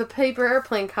prize for the paper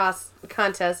airplane contest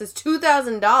is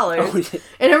 $2,000. Oh, yeah.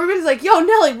 And everybody's like, yo,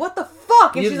 Nellie, what the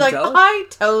fuck? And she's like, I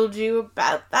told you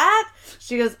about that.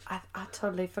 She goes, I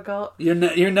totally forgot. Your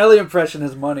Nellie impression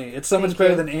is money. It's so much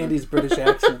better than Andy's British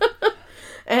accent.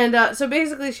 And so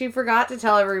basically she forgot to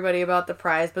tell everybody about the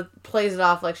prize, but plays it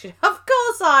off like of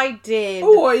course I did.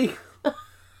 Boy.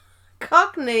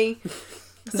 Cockney.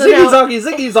 So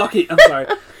Ziggy Zoggy. I'm sorry.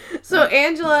 So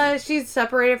Angela, she's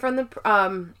separated from the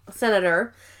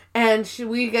senator, and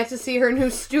we get to see her new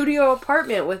studio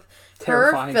apartment with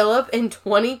her, Philip, and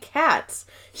 20 cats.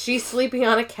 She's sleeping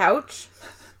on a couch.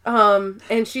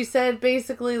 And she said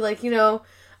basically like,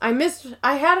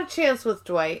 I had a chance with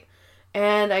Dwight.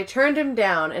 And I turned him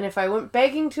down. And if I went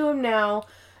begging to him now,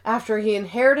 after he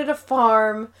inherited a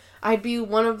farm, I'd be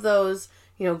one of those,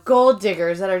 gold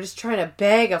diggers that are just trying to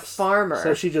beg a farmer.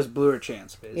 So she just blew her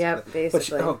chance, basically. Yeah,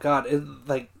 basically. Oh, God.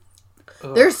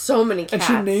 There's so many cats. And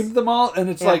she named them all, and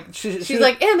it's like... She's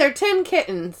like, and they're 10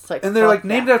 kittens. Like, and they're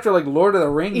named after Lord of the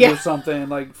Rings or something.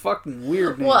 Fucking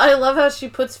weird names. Well, I love how she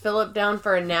puts Philip down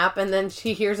for a nap, and then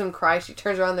she hears him cry. She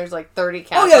turns around, there's 30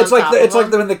 cats. Oh, yeah, it's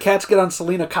like when the cats get on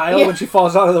Selena Kyle when she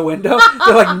falls out of the window.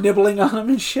 They're nibbling on him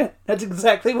and shit. That's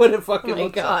exactly what it fucking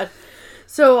looks like. Oh, my God.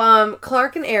 So,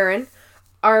 Clark and Aaron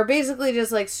are basically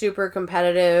just, super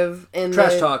competitive in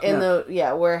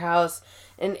the warehouse.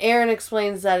 And Aaron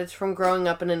explains that it's from growing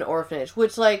up in an orphanage,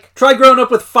 which, try growing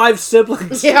up with 5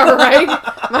 siblings. Yeah, right?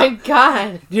 My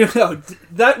God. You want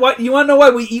to know why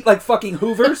we eat like fucking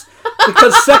Hoovers?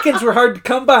 Because seconds were hard to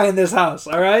come by in this house,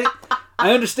 all right?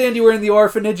 I understand you were in the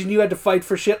orphanage and you had to fight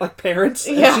for shit like parents,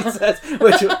 she says,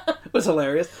 which was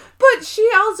hilarious. But she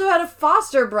also had a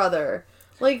foster brother.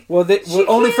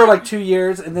 Only for 2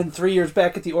 years, and then 3 years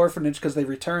back at the orphanage because they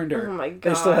returned her. Oh my God.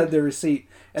 They still had their receipt.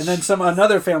 And then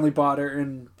another family bought her,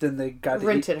 and then they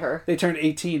rented her. They turned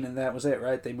 18, and that was it,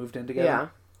 right? They moved in together. Yeah.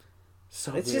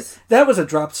 So it's weird. That was a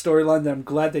dropped storyline that I'm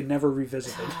glad they never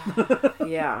revisited.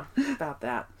 Yeah, about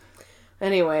that.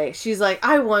 Anyway, she's like,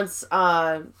 I once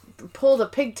pulled a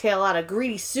pigtail out of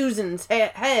Greedy Susan's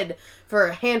head for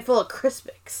a handful of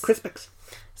Crispix.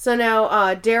 So now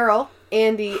Daryl,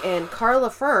 Andy, and Carla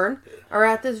Fern are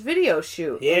at this video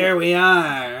shoot. Here we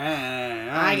are.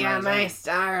 I got my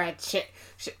star.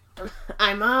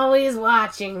 I'm always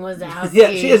watching Wazowski. Yeah,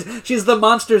 she is. She's the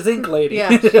Monsters Inc. lady.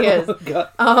 Yeah, she is.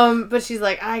 But she's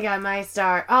like, I got my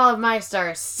star. All of my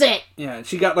stars sit. Yeah,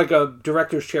 she got a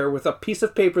director's chair with a piece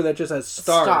of paper that just has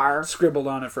star scribbled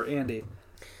on it for Andy.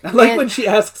 I like when she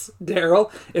asks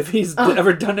Daryl if he's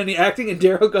ever done any acting, and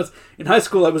Daryl goes, in high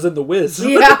school I was in The Wiz.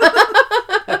 Yeah.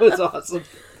 That was awesome.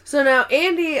 So now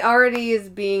Andy already is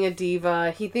being a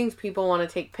diva. He thinks people want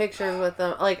to take pictures with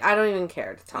him. I don't even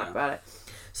care to talk about it.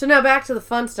 So now back to the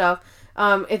fun stuff.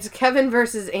 It's Kevin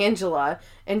versus Angela,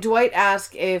 and Dwight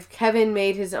asks if Kevin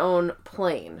made his own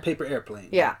plane. Paper airplane.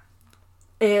 Yeah.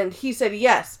 And he said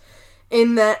yes,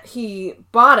 in that he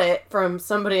bought it from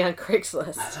somebody on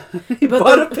Craigslist. He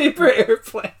bought a paper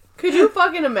airplane. Could you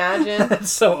fucking imagine?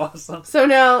 That's so awesome. So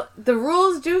now, the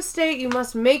rules do state you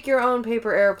must make your own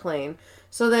paper airplane.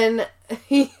 So then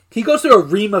he goes through a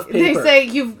ream of paper. They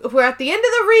say, we're at the end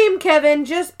of the ream, Kevin.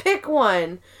 Just pick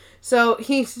one. So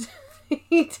he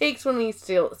takes one, he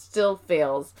still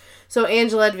fails. So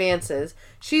Angela advances.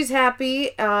 She's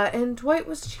happy, and Dwight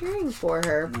was cheering for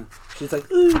her. She's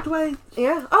like, ooh, Dwight.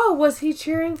 Yeah. Oh, was he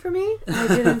cheering for me? I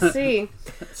didn't see.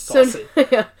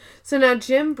 So now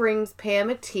Jim brings Pam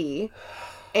a tea,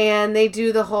 and they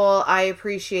do the whole I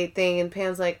appreciate thing, and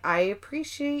Pam's like, I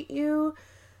appreciate you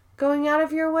going out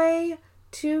of your way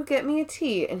to get me a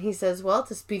tea. And he says, well,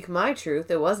 to speak my truth,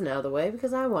 it wasn't out of the way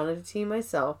because I wanted a tea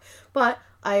myself. But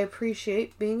I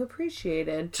appreciate being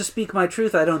appreciated. To speak my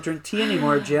truth, I don't drink tea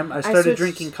anymore, Jim. I started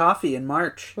drinking coffee in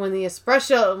March. When the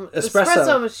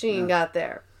espresso machine got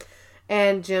there.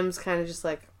 And Jim's kind of just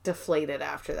deflated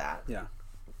after that. Yeah.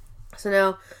 So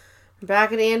now,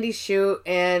 back at Andy's shoot,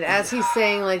 and as he's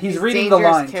saying he's these reading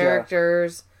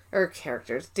dangerous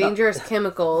dangerous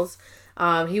chemicals,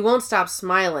 he won't stop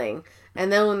smiling. And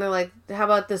then when they're like, how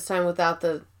about this time without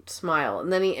the smile?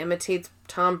 And then he imitates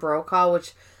Tom Brokaw,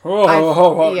 which...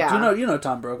 Yeah. You know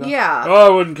Tom Brokaw. Yeah. Oh, I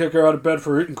wouldn't kick her out of bed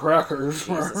for eating crackers.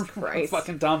 Jesus Christ.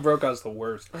 Fucking Tom Brokaw's the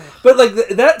worst. But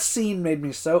that scene made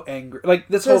me so angry.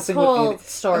 This whole thing with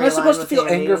Andy. Am I supposed to feel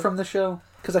anger from the show?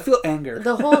 Because I feel anger.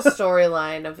 The whole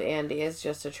storyline of Andy is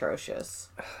just atrocious.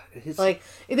 Like,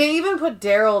 they even put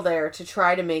Daryl there to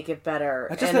try to make it better,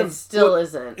 and it still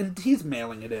isn't. And he's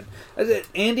mailing it in.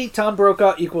 Andy, Tom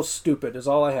Brokaw equals stupid is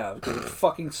all I have. Because it's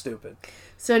fucking stupid.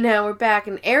 So now we're back,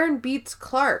 and Erin beats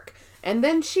Clark. And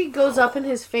then she goes up in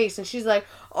his face, and she's like,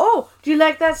 "Oh, do you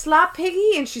like that slop,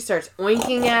 piggy?" And she starts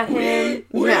oinking at him.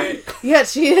 Yeah,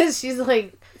 she is. She's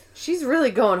like... She's really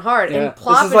going hard. Yeah. And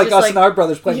Plop this is like us and our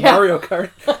brothers playing Mario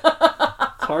Kart.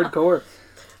 It's hardcore.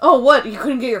 Oh, what? You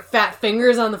couldn't get your fat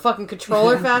fingers on the fucking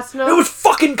controller fast enough? It was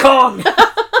fucking Kong!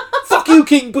 Fuck you,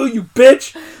 King Boo, you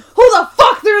bitch! Who the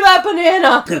fuck threw that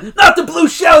banana? Not the blue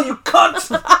shell, you cunt!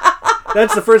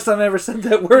 That's the first time I ever said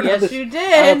that word. Yes, you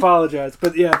did. I apologize.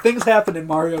 But yeah, things happen in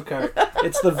Mario Kart.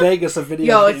 It's the Vegas of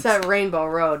video games. It's that Rainbow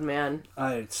Road, man.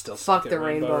 I still fuck the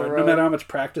Rainbow Road. No matter how much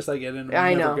practice I get in.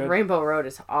 I know. Good. Rainbow Road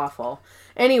is awful.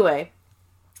 Anyway.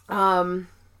 Oh,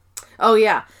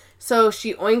 yeah. So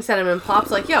she oinks at him and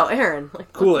Plop's like, "Yo, Erin.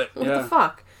 Like, cool it. What the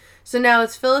fuck?" So now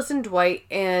it's Phyllis and Dwight,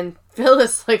 and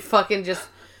Phyllis, like, fucking just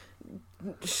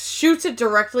shoots it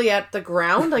directly at the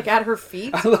ground, like at her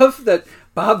feet. I love that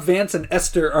Bob Vance and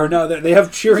Esther are now there. They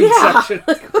have cheering section.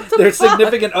 Like, their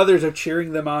significant others are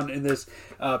cheering them on in this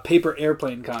paper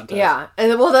airplane contest. Yeah,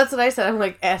 and well, that's what I said. I'm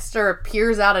like, Esther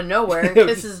appears out of nowhere and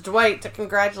kisses Dwight to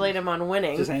congratulate him on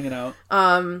winning. Just hanging out.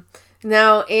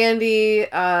 Now, Andy,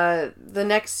 the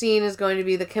next scene is going to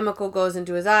be the chemical goes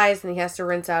into his eyes and he has to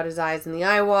rinse out his eyes in the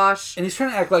eye wash. And he's trying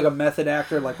to act like a method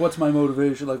actor, like, what's my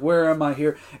motivation? Like, where am I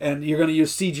here? And you're going to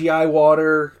use CGI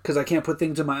water because I can't put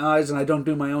things in my eyes and I don't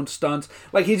do my own stunts.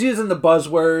 Like, he's using the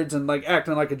buzzwords and, like,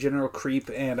 acting like a general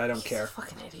creep, and I don't care. He's a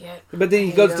fucking idiot. But then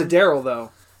he goes to Daryl, though.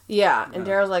 Yeah, and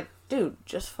Daryl's like, "Dude,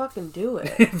 just fucking do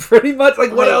it." Pretty much.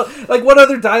 Like, what else? Like, what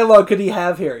other dialogue could he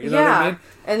have here? You know what I mean?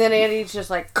 And then Andy's just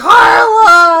like,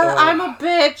 "Carla, I'm a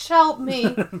bitch. Help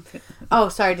me." Oh,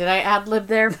 sorry. Did I ad-lib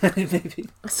there? Maybe.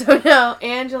 So now,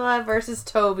 Angela versus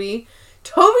Toby.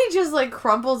 Toby just, like,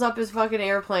 crumples up his fucking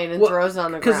airplane and throws it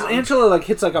on the ground. Because Angela, like,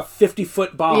 hits, like, a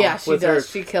 50-foot bomb. Yeah, she does.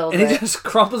 She kills it. And he just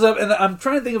crumples up. And I'm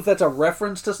trying to think if that's a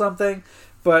reference to something.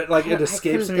 But, like, it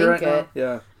escapes me right now.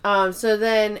 Yeah. So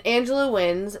then Angela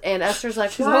wins, and Esther's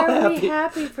like, "Why are we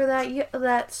happy for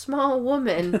that small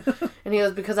woman?" And he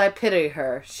goes, "Because I pity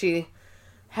her. She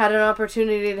had an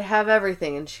opportunity to have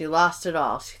everything, and she lost it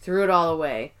all. She threw it all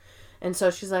away." And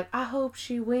so she's like, "I hope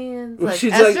she wins." Like,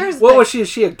 she's Esther's like, what was she? Is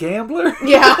she a gambler?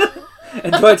 Yeah.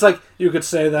 And Dwight's like, "You could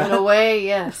say that." In a way,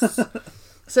 yes.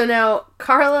 So now,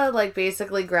 Carla, like,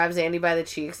 basically grabs Andy by the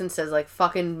cheeks and says, like,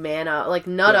 "Fucking man up. Like,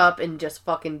 nut up and just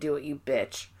fucking do it, you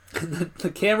bitch." The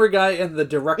camera guy and the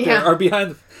director are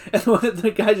behind, and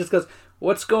the guy just goes,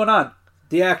 "What's going on?"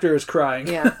 The actor is crying.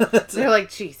 Yeah. They're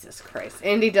like, Jesus Christ.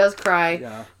 Andy does cry.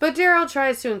 Yeah. But Daryl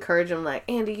tries to encourage him, like,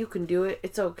 "Andy, you can do it.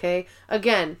 It's okay."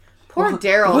 Again, poor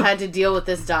Daryl had to deal with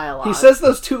this dialogue. He says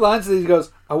those two lines and he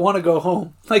goes, "I want to go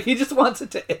home." Like, he just wants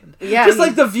it to end. Yeah. Just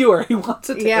like the viewer. He wants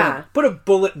it to end. Put a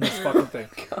bullet in this fucking thing.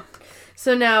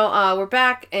 So now we're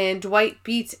back, and Dwight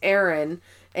beats Erin.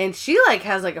 And she, like,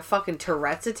 has, like, a fucking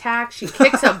Tourette's attack. She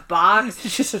kicks a box.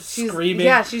 She's just screaming.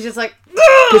 Yeah, she's just like,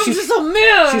 "I'm just so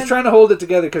mad." She's trying to hold it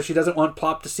together because she doesn't want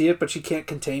Plop to see it, but she can't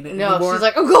contain it anymore. No, she's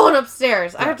like, "I'm going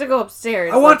upstairs. I have to go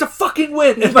upstairs. I want to fucking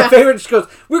win." And my favorite, she goes,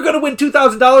 "We're going to win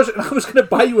 $2,000 and I was going to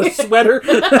buy you a sweater."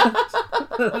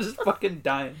 I was just fucking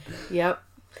dying. Yep.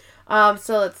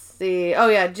 So let's see. Oh,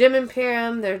 yeah, Jim and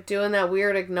Pam, they're doing that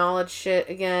weird acknowledge shit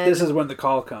again. This is when the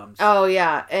call comes. Oh,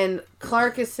 yeah. And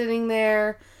Clark is sitting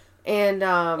there, and,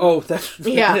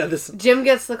 Jim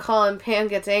gets the call, and Pam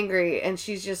gets angry, and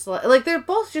she's just like, they're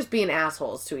both just being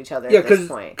assholes to each other at this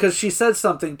point. Because she says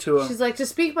something to him. She's like, "To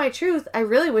speak my truth, I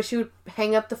really wish you would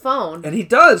hang up the phone." And he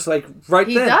does, like, right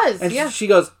then. He does, and she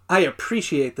goes, "I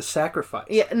appreciate the sacrifice."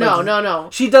 Yeah, no.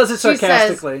 She does it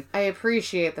sarcastically. She says, "I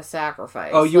appreciate the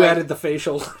sacrifice." Oh, you added the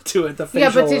facial to it. The facial.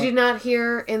 Yeah, but did you not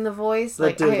hear in the voice?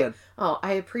 Like,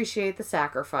 I appreciate the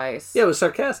sacrifice. Yeah, it was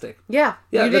sarcastic. Yeah,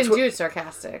 you didn't do it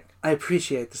sarcastic. I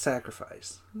appreciate the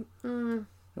sacrifice.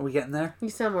 Are we getting there? You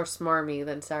sound more smarmy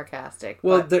than sarcastic.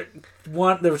 Well,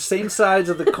 they're same sides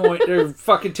of the coin. They're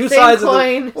fucking two sides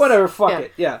coin. Of the... Whatever, fuck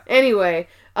it. Yeah. Anyway,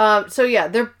 so yeah,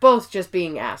 they're both just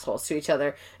being assholes to each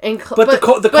other. But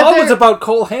the call was about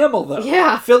Cole Hamill, though.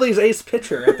 Yeah. Philly's ace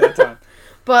pitcher at that time.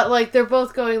 But, like, they're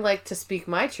both going, like, "To speak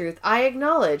my truth, I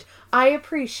acknowledge, I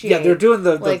appreciate." Yeah, they're doing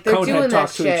the conehead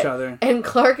talk to each other. And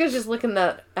Clark is just looking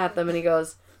at them, and he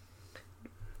goes,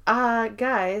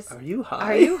 "Guys. Are you high?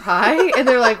 Are you high?" And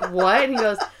they're like, "What?" And he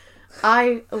goes,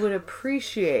 "I would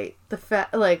appreciate the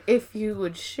fact, like, if you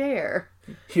would share."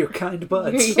 Your kind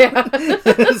buds. Yeah.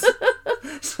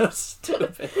 So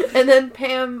stupid. And then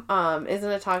Pam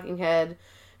isn't a talking head,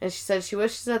 and she said she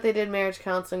wishes that they did marriage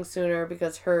counseling sooner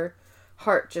because her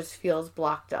heart just feels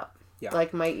blocked up. Yeah.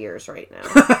 Like my ears right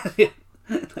now.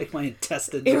 Like my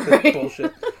intestines. Right.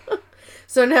 Bullshit.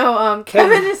 So now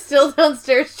Kevin is still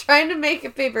downstairs trying to make a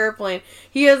paper airplane.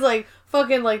 He has like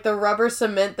fucking like the rubber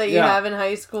cement that you have in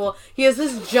high school. He has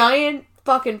this giant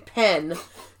fucking pen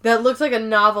that looks like a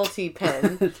novelty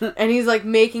pen. And he's like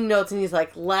making notes and he's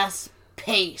like, less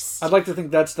paste. I'd like to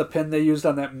think that's the pen they used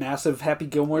on that massive Happy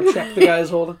Gilmore check the guy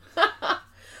is holding.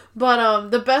 But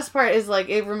the best part is like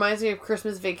it reminds me of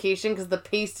Christmas Vacation because the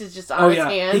paste is just on his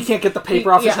hand. He can't get the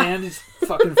paper off his hand. He's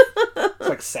fucking it's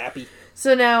like sappy.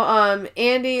 So now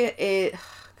Andy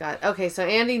okay, so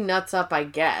Andy nuts up, I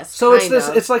guess. So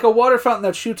it's like a water fountain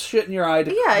that shoots shit in your eye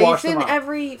to wash them off. It's in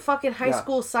every fucking high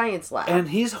school science lab. And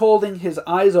he's holding his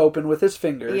eyes open with his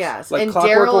fingers. Yes, like and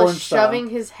Daryl is shoving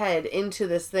his head into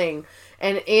this thing,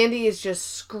 and Andy is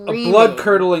just screaming. A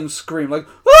blood-curdling scream, like,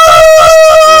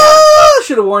 ah!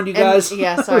 Should have warned you guys.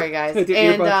 Sorry guys.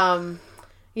 And,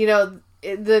 you know,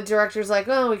 the director's like,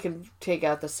 oh, we can take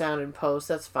out the sound in post,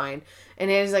 that's fine.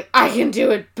 And Andy's like, I can do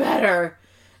it better.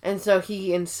 And so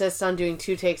he insists on doing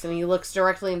 2 takes, and he looks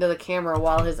directly into the camera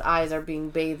while his eyes are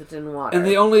being bathed in water. And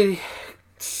the only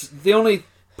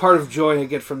part of joy I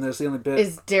get from this, the only bit,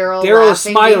 is Daryl is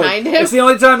smiling behind him. It's the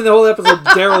only time in the whole episode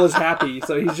Daryl is happy.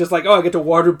 So he's just like, oh, I get to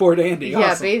waterboard Andy.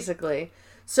 Yeah, awesome. Basically.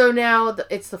 So now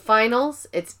it's the finals.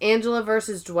 It's Angela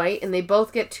versus Dwight, and they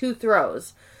both get 2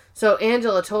 throws. So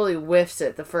Angela totally whiffs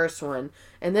it, the first one,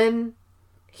 and then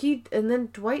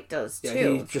Dwight does too. Yeah,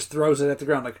 he just throws it at the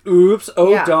ground like, oops,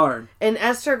 darn. And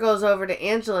Esther goes over to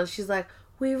Angela and she's like,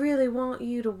 we really want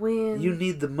you to win. You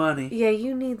need the money. Yeah,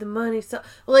 you need the money. So,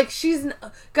 like,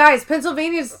 guys,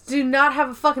 Pennsylvanians do not have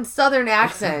a fucking Southern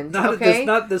accent. Not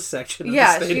this section of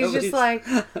the state, she's just like,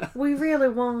 we really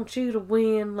want you to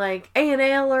win. Like,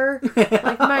 A&L'er.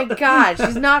 Like, my God,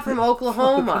 she's not from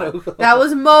Oklahoma. That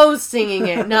was Mose singing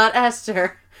it, not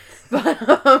Esther.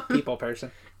 But, People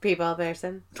person.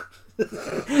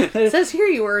 It says here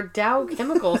you were a Dow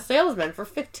Chemical salesman for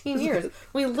 15 years.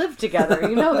 We lived together.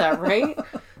 You know that, right?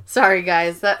 Sorry,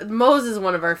 guys. Mose is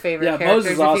one of our favorite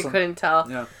characters, awesome. If you couldn't tell.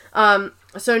 Yeah.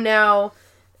 So now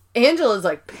Angela's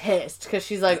like pissed because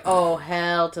she's like, oh,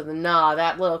 hell to the nah.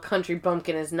 That little country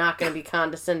bumpkin is not going to be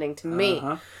condescending to me.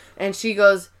 Uh-huh. And she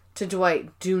goes to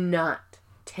Dwight, do not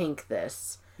tank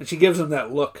this. And she gives him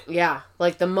that look. Yeah,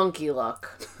 like the monkey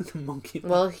look. The monkey look.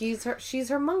 Well, she's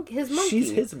her monkey, his monkey. She's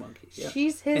his monkey. Yeah.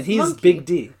 She's his and he's monkey. Big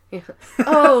D. Yeah.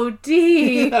 Oh,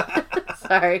 D.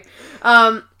 Sorry.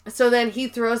 So then he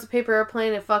throws the paper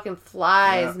airplane and fucking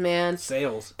flies, man.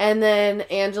 Sails. And then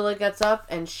Angela gets up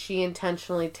and she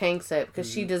intentionally tanks it because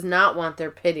she does not want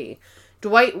their pity.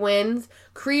 Dwight wins.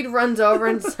 Creed runs over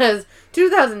and says,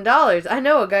 $2,000. I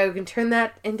know a guy who can turn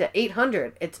that into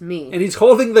 $800. It's me. And he's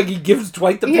holding, like, he gives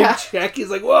Dwight the big check.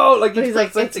 He's like, whoa. Like, he's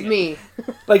like, it's me.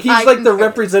 Like, he's like the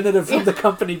representative from the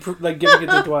company, like, giving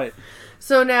it to Dwight.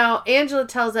 So now Angela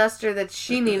tells Esther that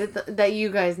she needed that you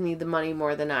guys need the money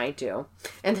more than I do.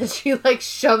 And then she, like,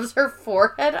 shoves her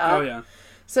forehead up. Oh, yeah.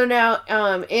 So now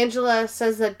Angela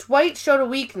says that Dwight showed a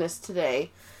weakness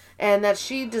today and that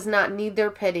she does not need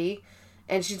their pity.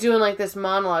 And she's doing, like, this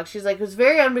monologue. She's like, it was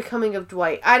very unbecoming of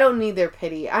Dwight. I don't need their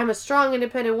pity. I'm a strong,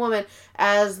 independent woman,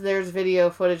 as there's video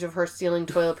footage of her stealing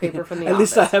toilet paper from the office. At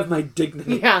least I have my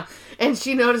dignity. Yeah. And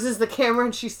she notices the camera,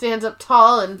 and she stands up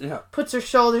tall and puts her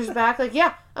shoulders back. Like,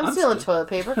 yeah, I'm stealing toilet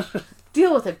paper.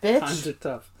 Deal with it, bitch. Times are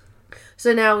tough.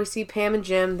 So now we see Pam and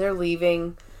Jim. They're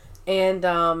leaving.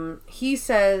 And he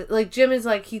says, like, Jim is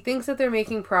like, he thinks that they're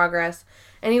making progress,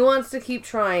 and he wants to keep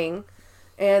trying.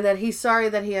 And that he's sorry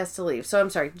that he has to leave. So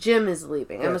I'm sorry, Jim is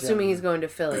leaving. I'm assuming he's going to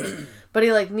Philly. But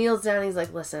he like kneels down. He's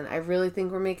like, listen, I really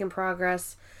think we're making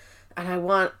progress. And I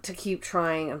want to keep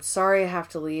trying. I'm sorry I have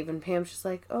to leave. And Pam's just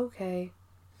like, okay.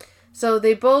 So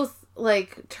they both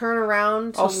like turn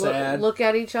around to look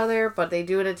at each other. But they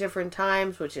do it at different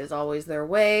times, which is always their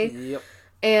way. Yep.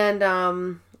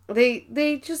 And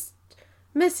they just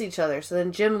miss each other. So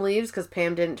then Jim leaves because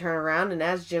Pam didn't turn around, and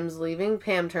as Jim's leaving,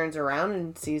 Pam turns around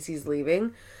and sees he's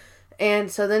leaving. And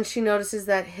so then she notices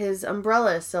that his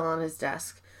umbrella is still on his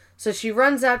desk. So she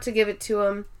runs out to give it to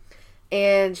him,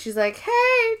 and she's like,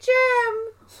 hey,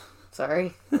 Jim!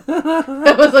 Sorry.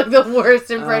 That was like the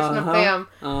worst impression of Pam.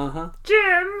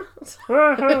 Jim!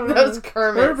 That was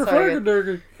Kermit.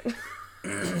 Sorry.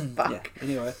 Fuck.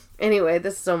 Yeah, Anyway,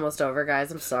 this is almost over,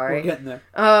 guys. I'm sorry. We're getting there.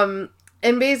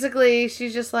 And basically,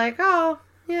 she's just like, oh,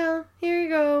 yeah, here you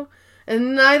go.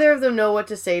 And neither of them know what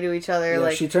to say to each other. Yeah,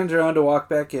 like she turns around to walk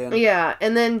back in. Yeah,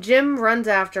 and then Jim runs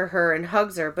after her and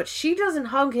hugs her, but she doesn't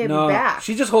hug him back.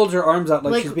 She just holds her arms out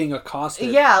like she's being accosted.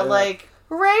 Yeah, like,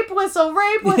 rape whistle,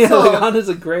 rape whistle. Yeah, like Anna's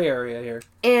a gray area here.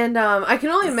 And I can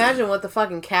only imagine what the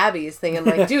fucking cabbie is thinking.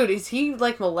 Like, dude, is he,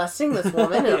 like, molesting this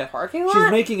woman in a parking lot? She's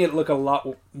making it look a lot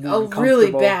more uncomfortable.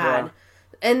 Really bad. Yeah.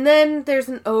 And then there's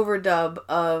an overdub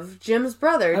of Jim's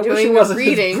brother doing a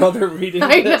reading. His brother reading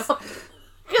I know.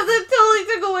 Because it totally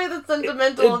took away the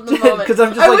sentimental of the moment.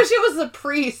 I wish it was the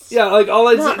priest. Yeah, like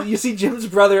you see Jim's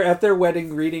brother at their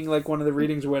wedding reading like one of the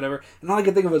readings or whatever, and all I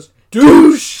could think of was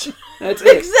douche. That's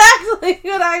it. Exactly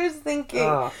what I was thinking.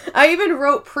 I even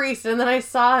wrote priest, and then I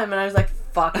saw him, and I was like,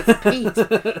 "Fuck, it's Pete."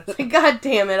 Like, God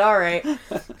damn it! All right.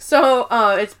 So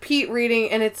it's Pete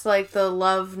reading, and it's like the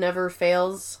love never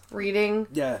fails reading.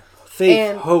 Yeah,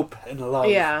 faith, hope, and love.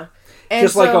 Yeah, and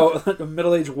just like a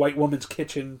middle-aged white woman's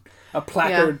kitchen. A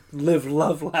placard, live,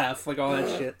 love, laugh, like all that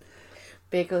shit.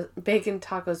 Bacon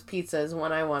tacos pizza is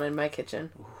one I want in my kitchen.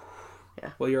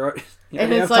 Yeah. Well, you're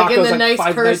and it's like in the nice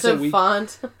cursive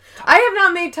font. I have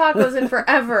not made tacos in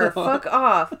forever. Fuck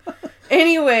off.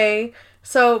 Anyway,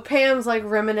 so Pam's like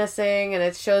reminiscing, and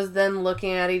it shows them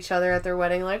looking at each other at their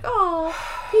wedding, like, "Oh,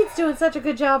 Pete's doing such a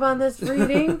good job on this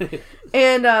reading."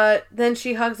 And then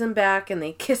she hugs him back, and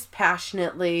they kiss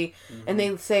passionately, and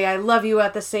they say, "I love you"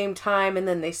 at the same time, and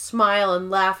then they smile and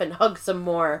laugh and hug some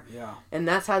more. Yeah. And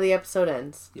that's how the episode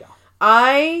ends. Yeah.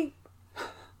 I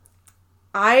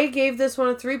gave this one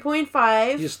a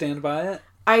 3.5. You stand by it?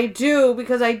 I do,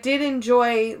 because I did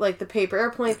enjoy, like, the paper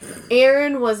airplane.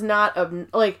 Erin was not,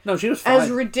 no, she was fine.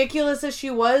 As ridiculous as she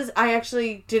was, I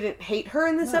actually didn't hate her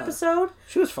in this episode.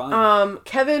 She was fine.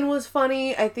 Kevin was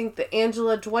funny. I think the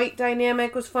Angela-Dwight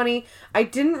dynamic was funny. I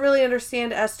didn't really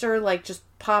understand Esther, like, just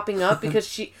popping up,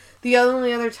 because the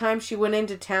only other time she went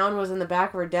into town was in the back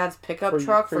of her dad's pickup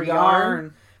truck for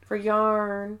yarn. For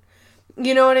yarn.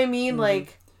 You know what I mean? Mm-hmm.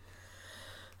 Like...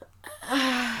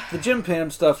 The Jim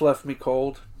Pam stuff left me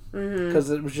cold because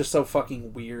it was just so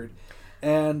fucking weird,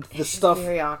 and the stuff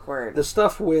very awkward. The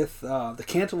stuff with the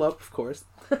cantaloupe, of course,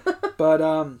 but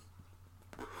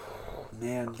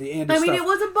man, the Andy. stuff. It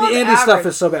was above the Andy average. Stuff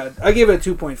is so bad. I gave it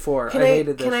a 2.4. I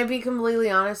hated this. Can I be completely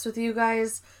honest with you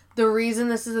guys? The reason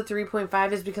this is a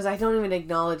 3.5 is because I don't even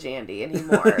acknowledge Andy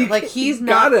anymore. Like, he's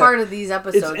not part of these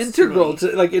episodes. It's integral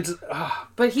to like it's.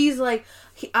 But he's like,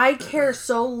 I care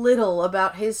so little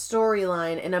about his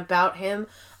storyline and about him.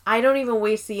 I don't even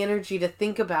waste the energy to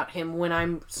think about him when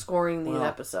I'm scoring these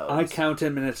episodes. I count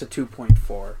him, and it's a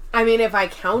 2.4. I mean, if I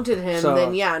counted him,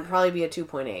 then yeah, it'd probably be a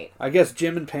 2.8. I guess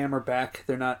Jim and Pam are back.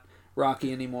 They're not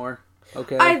Rocky anymore.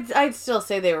 Okay. I'd still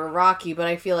say they were Rocky, but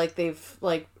I feel like they've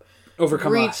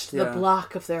reached the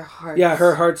block of their hearts. Yeah,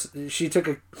 her heart's... She took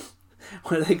a...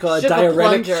 What do they call it?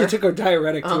 Diuretic? She took a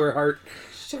diuretic to her heart.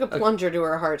 She took a plunger to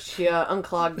her heart. She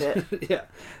unclogged it. Yeah.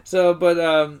 So, but,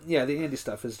 the Andy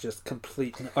stuff is just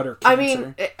complete and utter cancer. I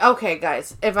mean, okay,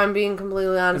 guys, if I'm being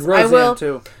completely honest, and Roseanne,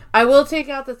 too. I will take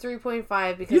out the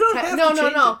 3.5 because... You don't have to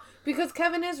change it. Because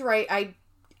Kevin is right. I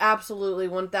absolutely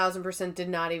 1,000% did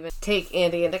not even take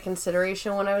Andy into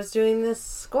consideration when I was doing this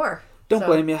score. Don't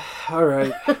blame you. All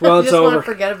right. Well, it's over. I just want to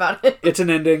forget about it. It's an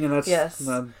ending, and that's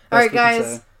all right,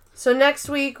 guys. So next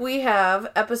week we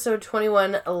have episode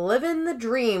 21, "Living the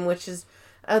Dream," which is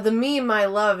the meme I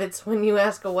love. It's when you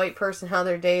ask a white person how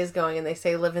their day is going, and they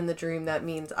say "living the dream." That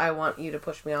means I want you to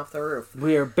push me off the roof.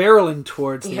 We are barreling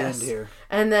towards the end here.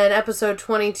 And then episode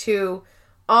 22.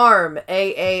 ARM.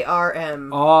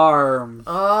 AARM.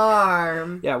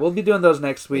 ARM. Yeah, we'll be doing those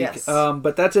next week. Yes.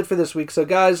 But that's it for this week. So,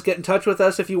 guys, get in touch with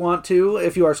us if you want to,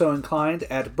 if you are so inclined,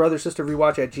 at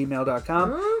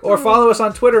brothersisterrewatch@gmail.com. Or follow us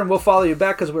on Twitter, and we'll follow you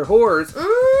back because we're whores.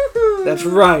 That's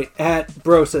right, at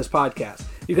Bro Says Podcast.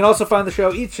 You can also find the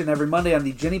show each and every Monday on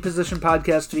the Jenny Position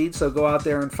podcast feed, so go out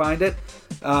there and find it.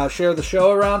 Share the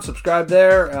show around, subscribe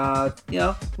there.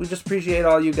 We just appreciate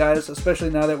all you guys,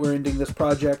 especially now that we're ending this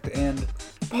project and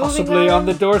possibly on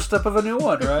the doorstep of a new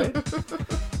one, right?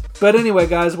 But anyway,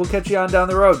 guys, we'll catch you on down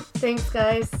the road. Thanks,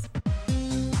 guys.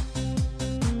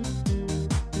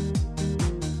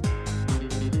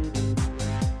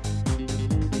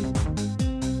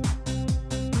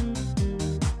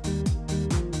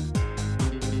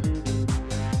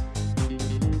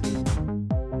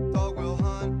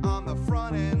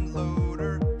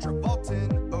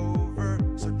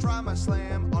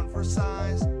 Slam on for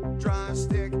size, drive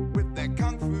stick with that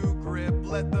kung fu grip,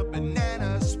 let the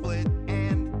banana split.